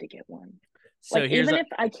 Like, we need to get one. So like, even if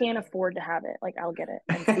I can't afford to have it, like I'll get it.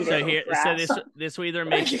 And feed this will either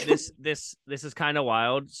make this is kind of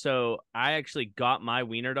wild. So I actually got my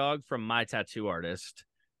wiener dog from my tattoo artist.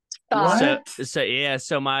 What?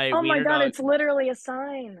 So my oh my god, it's literally a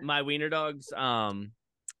sign. My wiener dog's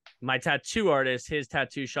my tattoo artist, his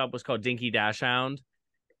tattoo shop was called Dinky Dash Hound,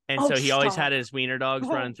 and so he always had his wiener dogs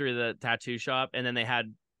running through the tattoo shop, and then they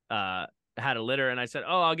had a litter, and I said,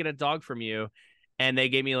 oh, I'll get a dog from you, and they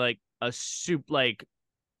gave me like a stupid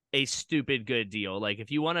good deal. Like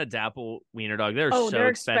if you want a dapple wiener dog, they're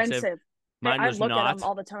expensive. Mine was not. At them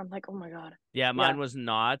all the time. I'm like, oh my god. Yeah, mine was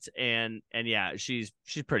not, and yeah, she's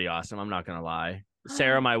pretty awesome. I'm not gonna lie.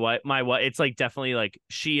 Sarah, my wife, it's like definitely like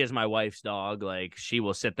she is my wife's dog. Like she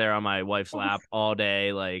will sit there on my wife's lap all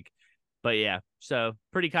day. Like But yeah, so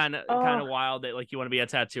pretty kind of wild that like you want to be a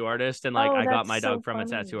tattoo artist, and like I got my dog from a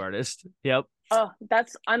tattoo artist. Yep. Oh,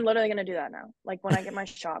 I'm literally gonna do that now. Like when I get my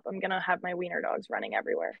shop, I'm gonna have my wiener dogs running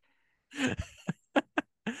everywhere.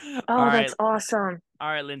 Oh, that's awesome. All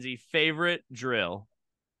right, Lindsay, favorite drill?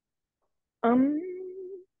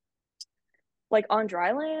 Like on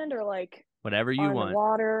dry land or like whatever you want.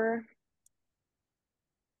 Water.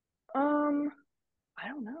 I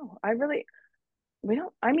don't know.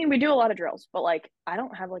 We do a lot of drills, but like I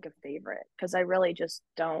don't have like a favorite because I really just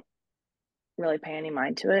don't really pay any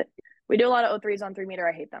mind to it. We do a lot of O3s on 3 meter.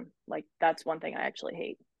 I hate them. Like that's one thing I actually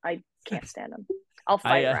hate. I can't stand them. I'll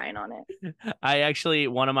fight Ryan on it. I actually,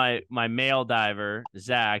 one of my male diver,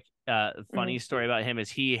 Zach, funny story about him is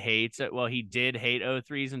he hates it. Well, he did hate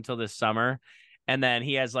O3s until this summer. And then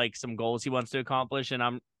he has like some goals he wants to accomplish. And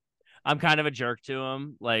I'm kind of a jerk to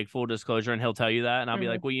him, like full disclosure, and he'll tell you that. And I'll be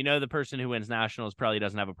like, well, the person who wins nationals probably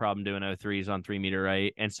doesn't have a problem doing O3s on 3 meter,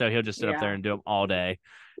 right? And so he'll just sit up there and do them all day.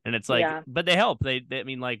 And it's like, but they help. They I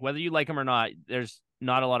mean, like whether you like them or not, there's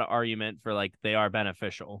not a lot of argument for like they are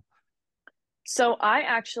beneficial. So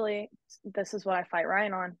this is what I fight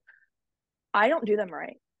Ryan on. I don't do them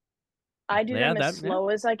right. I do them as slow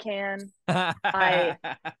as I can. I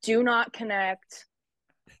do not connect.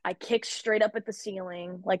 I kick straight up at the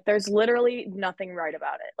ceiling. Like there's literally nothing right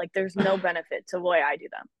about it. Like there's no benefit to the way I do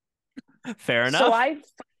them. Fair enough. So I fight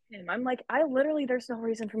him. I'm like, there's no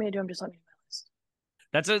reason for me to do them. Just let me do my list.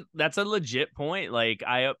 That's a legit point. Like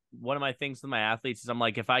one of my things with my athletes is I'm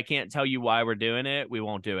like, if I can't tell you why we're doing it, we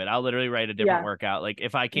won't do it. I'll literally write a different workout. Like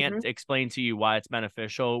if I can't explain to you why it's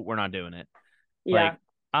beneficial, we're not doing it. Yeah. Like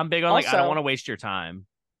I'm big on I don't want to waste your time.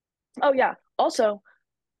 Oh yeah. Also,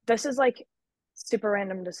 this is like super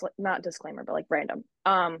random, not disclaimer, but like random.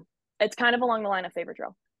 It's kind of along the line of favorite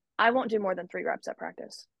drill. I won't do more than 3 reps at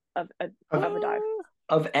practice of a dive.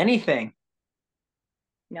 Of anything.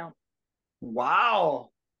 No.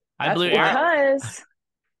 Wow. Because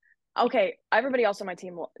okay, everybody else on my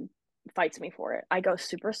team fights me for it. I go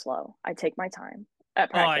super slow. I take my time at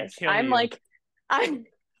practice.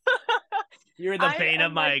 You're the bane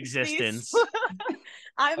of my existence.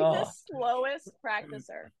 I'm the slowest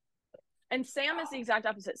practicer. And Sam is the exact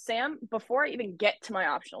opposite. Sam, before I even get to my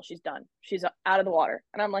optional, she's done. She's out of the water.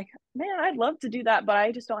 And I'm like, man, I'd love to do that, but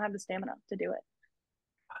I just don't have the stamina to do it.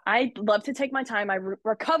 I love to take my time. I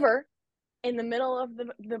recover in the middle of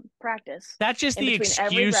the practice. That's just the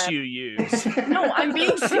excuse you use. No, I'm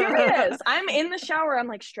being serious. I'm in the shower. I'm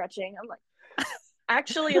like stretching. I'm like,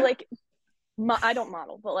 actually, like, I don't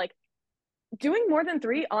model, but like doing more than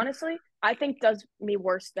 3, honestly, I think does me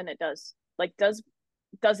worse than it does. Like,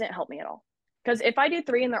 doesn't help me at all. Because if I do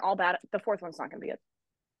 3 and they're all bad, the 4th one's not going to be good.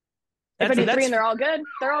 If I do 3 and they're all good,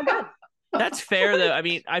 they're all good. That's fair, though. I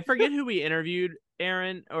mean, I forget who we interviewed,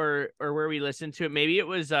 Aaron, or where we listened to it. Maybe it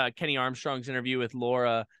was Kenny Armstrong's interview with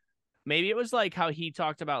Laura. Maybe it was like how he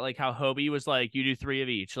talked about like how Hobie was like, you do 3 of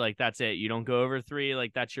each. Like, that's it. You don't go over 3.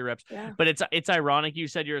 Like, that's your reps. Yeah. But it's ironic you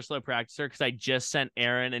said you're a slow practicer because I just sent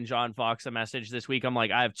Aaron and John Fox a message this week. I'm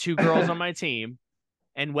like, I have 2 girls on my team.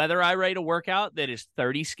 And whether I write a workout that is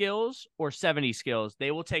 30 skills or 70 skills,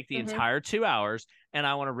 they will take the entire 2 hours, and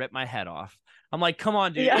I want to rip my head off. I'm like, come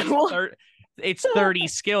on, dude. Yeah. It's 30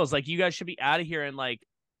 skills. Like, you guys should be out of here in like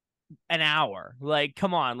an hour. Like,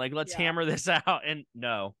 come on. Like, let's hammer this out. And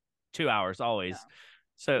no, 2 hours always. No.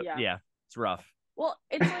 So, yeah, it's rough. Well,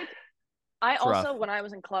 it's like, when I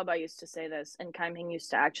was in club, I used to say this, and Kaiming used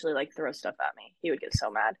to actually like throw stuff at me. He would get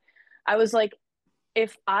so mad. I was like,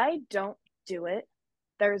 if I don't do it,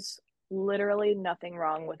 there's literally nothing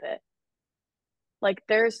wrong with it. Like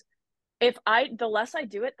the less I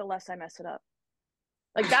do it, the less I mess it up.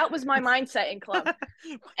 Like that was my mindset in club.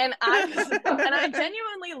 And I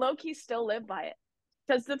genuinely low-key still live by it.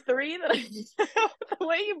 Because the 3 that the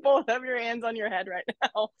way you both have your hands on your head right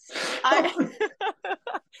now,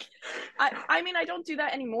 I mean, I don't do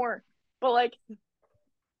that anymore. But like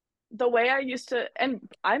the way I used to, and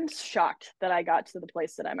I'm shocked that I got to the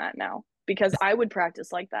place that I'm at now. Because I would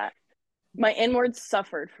practice like that. My inwards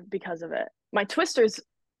suffered because of it. My twisters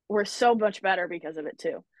were so much better because of it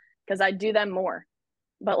too. Because I do them more.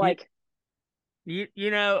 But like, you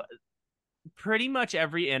know, pretty much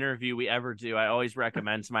every interview we ever do, I always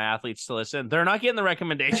recommend to my athletes to listen. They're not getting the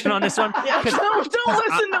recommendation on this one. Don't listen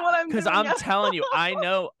to what I'm doing. Because I'm telling you, I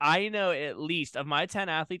know at least of my 10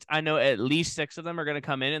 athletes, I know at least 6 of them are going to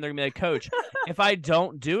come in and they're going to be like, Coach, if I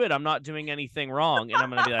don't do it, I'm not doing anything wrong. And I'm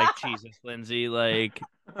going to be like, Jesus, Lindsay, like.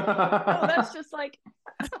 No, that's just like,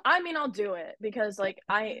 I mean, I'll do it because like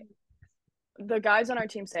the guys on our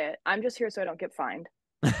team say it. I'm just here so I don't get fined.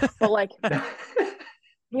 But like,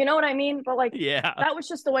 You know what I mean? But like, Yeah. that was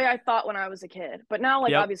just the way I thought when I was a kid. But now,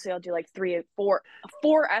 like, obviously, I'll do like 3, 4,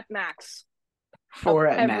 4 at max. 4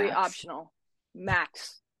 at every max. optional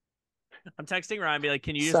max. I'm texting Ryan, be like,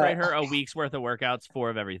 can you just write her a week's worth of workouts, 4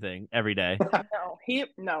 of everything every day?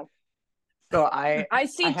 No. So I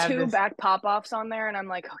see 2 back pop-offs on there, and I'm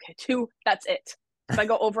like, okay, 2, that's it. If I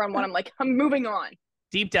go over on one, I'm like, I'm moving on.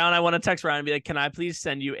 Deep down, I want to text Ryan and be like, can I please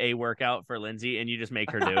send you a workout for Lindsay? And you just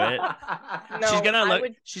make her do it. No,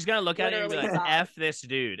 she's gonna look at it and be like, F this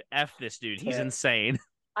dude. He's insane.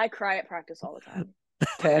 I cry at practice all the time.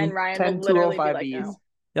 10, and Ryan 10 will literally be like, Bs. no.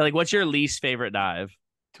 Yeah, like, what's your least favorite dive?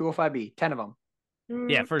 205B, 10 of them.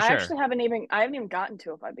 Yeah, for sure. I haven't even gotten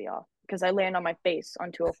 205B off because I land on my face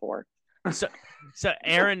on 204. So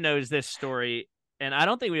Aaron knows this story, and I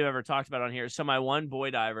don't think we've ever talked about it on here. So my one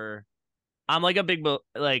boy diver, I'm like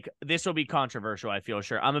this will be controversial, I feel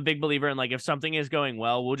sure. I'm a big believer in, like, if something is going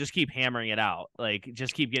well, we'll just keep hammering it out. Like,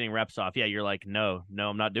 just keep getting reps off. Yeah, you're like, no,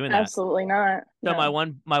 I'm not doing that. Absolutely not. So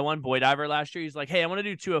no. my one boy diver last year, he's like, hey, I want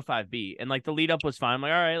to do 205B. And like the lead up was fine. I'm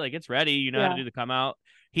like, all right, like it's ready. You know how to do the come out.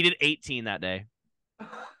 He did 18 that day.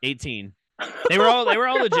 18. They were all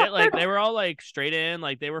legit. Like they were all like straight in,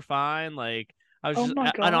 like they were fine. Like I was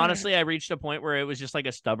and honestly, I reached a point where it was just like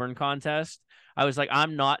a stubborn contest. I was like,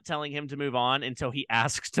 I'm not telling him to move on until he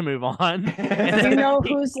asks to move on. And you know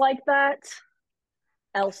who's like that?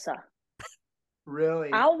 Elsa.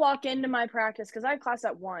 Really? I'll walk into my practice because I have class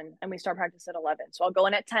at 1 and we start practice at 11. So I'll go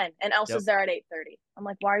in at 10 and Elsa's there at 8:30. I'm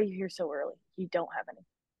like, why are you here so early? You don't have anything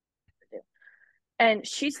to do. And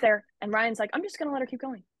she's there and Ryan's like, I'm just going to let her keep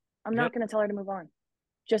going. I'm not going to tell her to move on.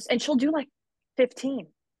 And she'll do like 15.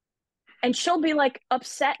 And she'll be like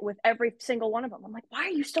upset with every single one of them. I'm like, why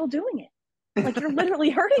are you still doing it? Like, you're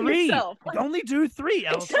literally hurting yourself. Like, only do 3,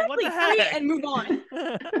 Elsa. Exactly, what the heck? 3 and move on.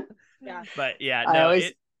 Yeah. But yeah, no.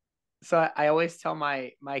 I always tell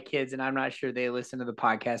my kids, and I'm not sure they listen to the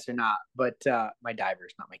podcast or not, but my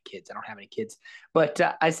divers, not my kids. I don't have any kids. But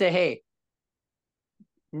I say, hey,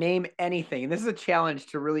 name anything. And this is a challenge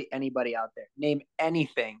to really anybody out there. Name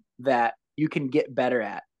anything that you can get better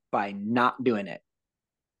at by not doing it.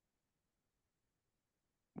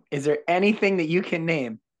 Is there anything that you can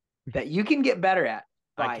name that you can get better at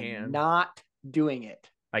by not doing it?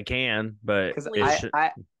 I can, but because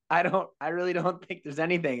I really don't think there's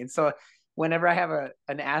anything. And so whenever I have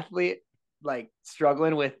an athlete like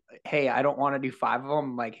struggling with, hey, I don't want to do 5 of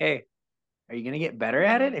them, I'm like, hey, are you going to get better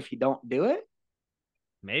at it if you don't do it?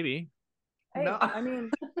 Maybe. Hey, no. I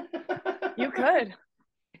mean, you could.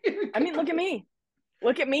 I mean, look at me.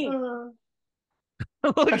 Look at me.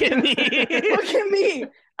 Look at me. Look at me.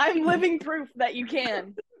 I'm living proof that you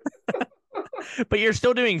can. But you're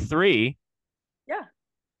still doing 3.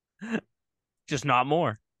 Yeah. Just not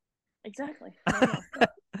more. Exactly. All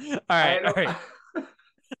right.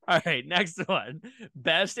 All right. Next one.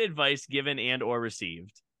 Best advice given and or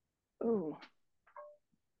received. Ooh.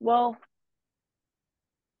 Well,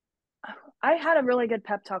 I had a really good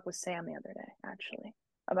pep talk with Sam the other day, actually.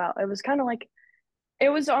 It was kind of like, it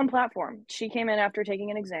was on platform. She came in after taking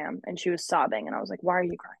an exam and she was sobbing. And I was like, why are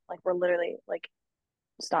you crying? Like, we're literally like,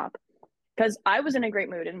 stop. Because I was in a great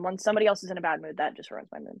mood. And when somebody else is in a bad mood, that just ruins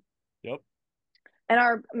my mood. Yep. And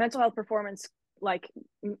our mental health performance, like,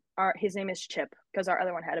 his name is Chip because our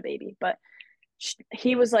other one had a baby. But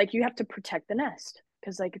he was like, you have to protect the nest.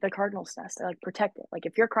 Because, like, the cardinal's nest, they, like, protect it. Like,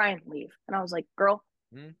 if you're crying, leave. And I was like, girl,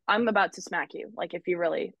 I'm about to smack you. Like, if you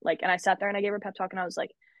really, like, and I sat there and I gave her a pep talk and I was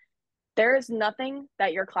like, there is nothing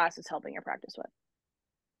that your class is helping your practice with.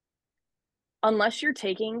 Unless you're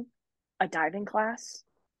taking a diving class,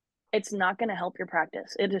 it's not going to help your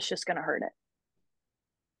practice. It is just going to hurt it.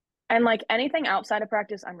 And like anything outside of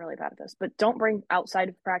practice, I'm really bad at this, but don't bring outside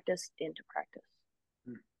of practice into practice.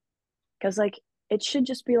 Because like, it should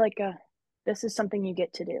just be like this is something you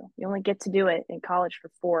get to do. You only get to do it in college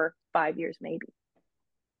for 4, 5 years, maybe.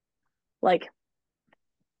 Like,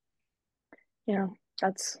 you know,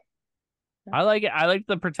 that's. I like it. I like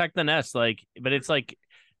the protect the nest, like, but it's like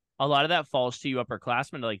a lot of that falls to you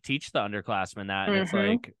upperclassmen to like teach the underclassmen that. And it's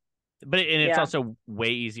like, it's also way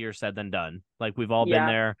easier said than done. Like we've all been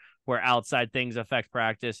there where outside things affect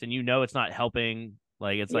practice and it's not helping.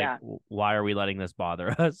 Like, it's like, why are we letting this bother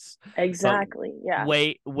us? Exactly. But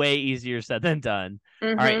way easier said than done.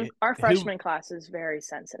 All right. Our freshman class is very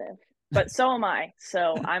sensitive. But so am I.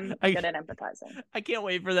 So I'm good at empathizing. I can't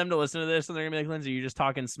wait for them to listen to this and they're gonna be like, Lindsay, you're just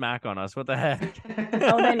talking smack on us. What the heck?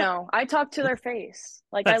 Oh, they know. I talk to their face.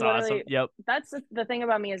 Like that's I literally awesome. Yep. That's the thing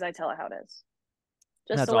about me is I tell it how it is.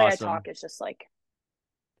 Just that's the way awesome. I talk is just like,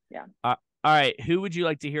 yeah. All right. Who would you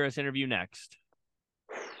like to hear us interview next?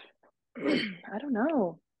 I don't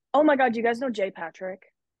know. Oh my God, you guys know Jay Patrick?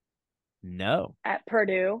 No. At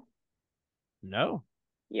Purdue. No.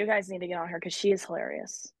 You guys need to get on her because she is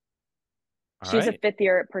hilarious. All She's a right. 5th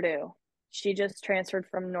year at Purdue. She just transferred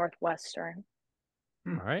from Northwestern.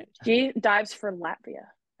 All right. She dives for Latvia,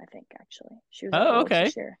 I think, actually. She was at Oh, Worlds okay.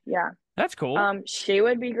 this year. Yeah. That's cool. She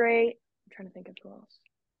would be great. I'm trying to think of who else.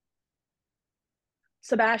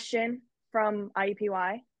 Sebastian from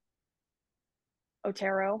IUPUI.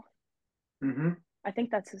 Otero. Mm-hmm. I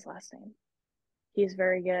think that's his last name. He's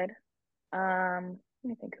very good. Let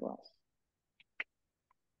me think who else.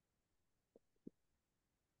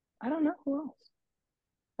 I don't know who else.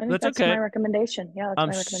 I think that's okay. my recommendation. Yeah,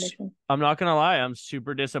 that's my recommendation. I'm not gonna lie, I'm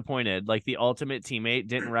super disappointed. Like the ultimate teammate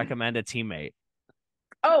didn't recommend a teammate.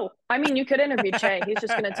 Oh, I mean, you could interview Che. He's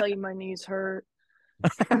just gonna tell you my knees hurt.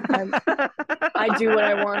 I do what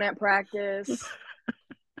I want at practice.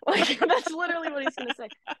 Like that's literally what he's gonna say.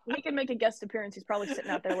 He can make a guest appearance. He's probably sitting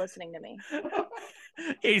out there listening to me.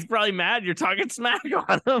 He's probably mad you're talking smack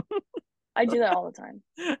on him. I do that all the time.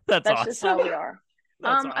 That's awesome. Just how we are.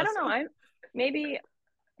 Awesome. I don't know. Maybe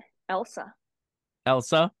Elsa. All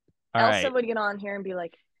Elsa right. would get on here and be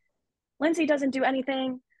like, Lindsay doesn't do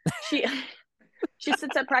anything. She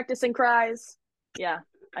sits at practice and cries. Yeah,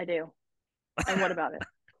 I do. And what about it?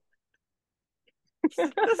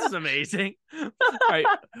 This is amazing. All right.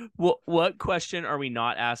 What question are we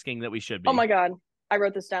not asking that we should be? Oh my God. I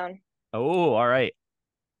wrote this down. Oh, all right.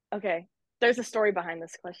 Okay. There's a story behind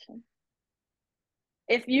this question.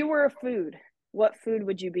 If you were a food, what food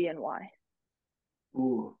would you be and why?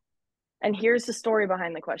 Ooh. And here's the story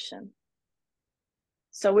behind the question.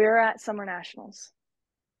 So we were at Summer Nationals.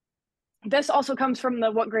 This also comes from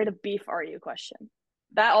the what grade of beef are you question.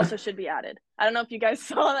 That also should be added. I don't know if you guys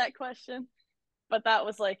saw that question, but that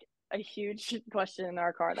was like a huge question in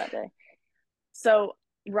our car that day. So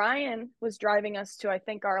Ryan was driving us to, I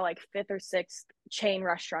think, our like 5th or 6th chain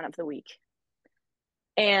restaurant of the week.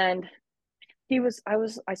 And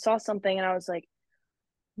I saw something and I was like,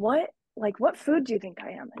 what food do you think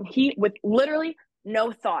I am? And he, with literally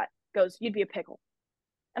no thought, goes, you'd be a pickle.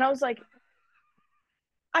 And I was like,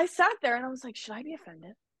 I sat there and I was like, should I be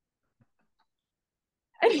offended?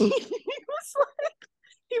 And he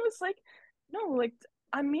was like, no, like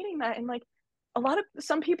I'm meaning that. And like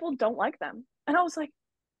some people don't like them. And I was like,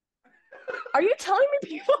 are you telling me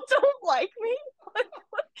people don't like me? Like,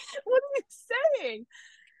 what are you saying?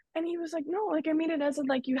 And he was like, no, like I mean it as in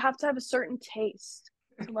like you have to have a certain taste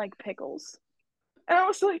to like pickles. And I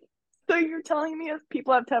was like, so you're telling me if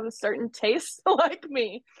people have to have a certain taste to like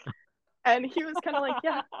me? And he was kind of like,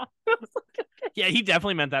 yeah. I was like, okay. Yeah, he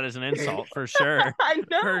definitely meant that as an insult for sure. I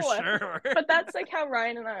know. For sure. But that's like how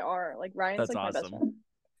Ryan and I are. Like Ryan's that's like awesome. my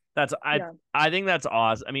best friend. I think that's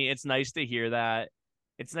awesome. I mean, it's nice to hear that.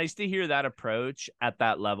 It's nice to hear that approach at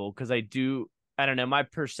that level because I don't know, my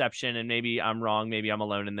perception, and maybe I'm wrong, maybe I'm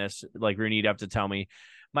alone in this, like Rooney, you'd have to tell me.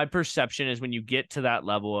 My perception is when you get to that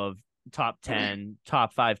level of top 10,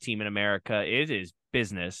 top 5 team in America, it is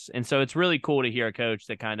business. And so it's really cool to hear a coach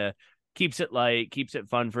that kind of keeps it light, keeps it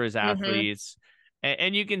fun for his athletes.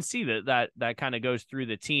 And you can see that kind of goes through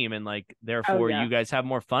the team, and like therefore you guys have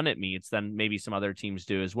more fun at meets than maybe some other teams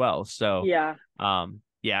do as well. So yeah,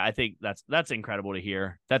 I think that's incredible to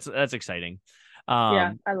hear. That's exciting.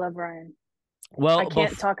 I love Ryan. Well, I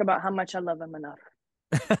can't talk about how much I love him enough.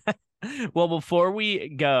 Well, before we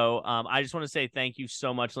go, I just want to say thank you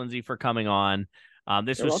so much, Lindsay, for coming on.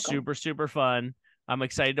 This was welcome. Super, super fun. I'm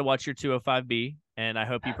excited to watch your 205B, and I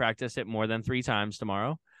hope you practice it more than 3 times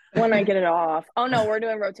tomorrow. When I get it off. Oh, no, we're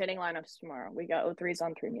doing rotating lineups tomorrow. We got 03s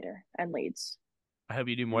on 3 meter and leads. I hope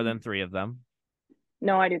you do more than 3 of them.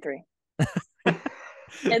 No, I do 3.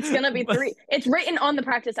 It's going to be 3. It's written on the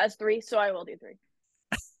practice as 3, so I will do 3.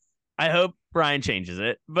 I hope Brian changes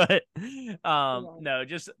it, but no,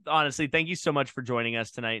 just honestly, thank you so much for joining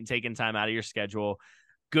us tonight and taking time out of your schedule.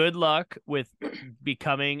 Good luck with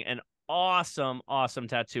becoming an awesome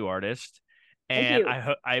tattoo artist. And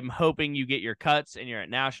I'm hoping you get your cuts and you're at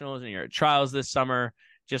nationals and you're at trials this summer.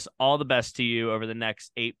 Just all the best to you over the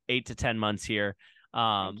next 8 to 10 months here.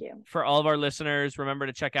 Thank you. For all of our listeners, remember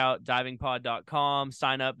to check out divingpod.com,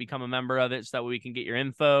 sign up, become a member of it so that we can get your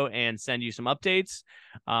info and send you some updates.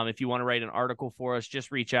 If you want to write an article for us, just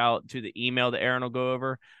reach out to the email that Aaron will go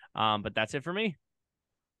over. But that's it for me.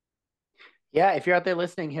 Yeah, if you're out there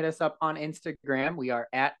listening, hit us up on Instagram. We are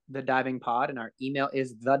at The Diving Pod, and our email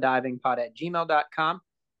is thedivingpod@gmail.com.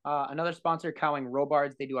 Another sponsor, Cowing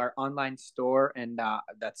Robards. They do our online store, and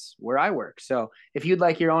that's where I work. So if you'd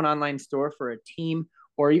like your own online store for a team,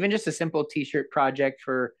 or even just a simple t-shirt project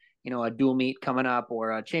for, a dual meet coming up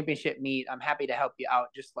or a championship meet, I'm happy to help you out.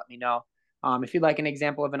 Just let me know. If you'd like an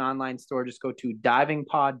example of an online store, just go to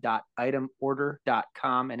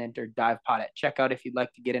divingpod.itemorder.com and enter divepod at checkout if you'd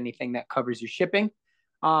like to get anything that covers your shipping.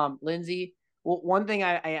 Lindsay, one thing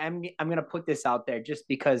I'm going to put this out there just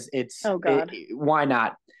because why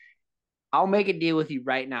not? I'll make a deal with you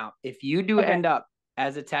right now. If you do end up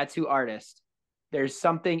as a tattoo artist, there's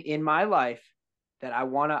something in my life that I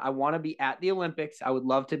want to be at the Olympics. I would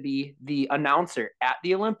love to be the announcer at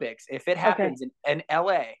the Olympics. If it happens in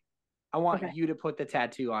LA, I want you to put the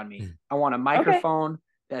tattoo on me. I want a microphone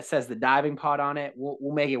that says the diving pod on it.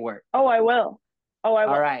 We'll make it work. Oh, I will. All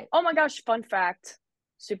right. Oh my gosh, fun fact.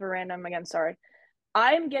 Super random again, sorry.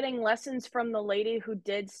 I'm getting lessons from the lady who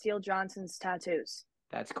did Steele Johnson's tattoos.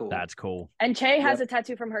 That's cool. That's cool. And Che has a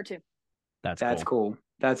tattoo from her too. That's cool.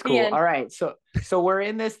 That's cool. All right. So we're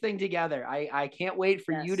in this thing together. I can't wait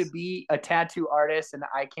for you to be a tattoo artist, and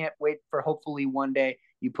I can't wait for hopefully one day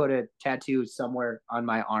you put a tattoo somewhere on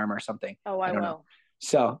my arm or something. Oh, I will. Know.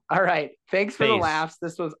 So, all right. Thanks for the laughs.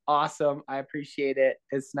 This was awesome. I appreciate it.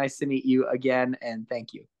 It's nice to meet you again, and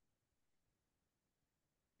thank you.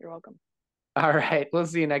 You're welcome. All right. We'll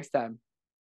see you next time.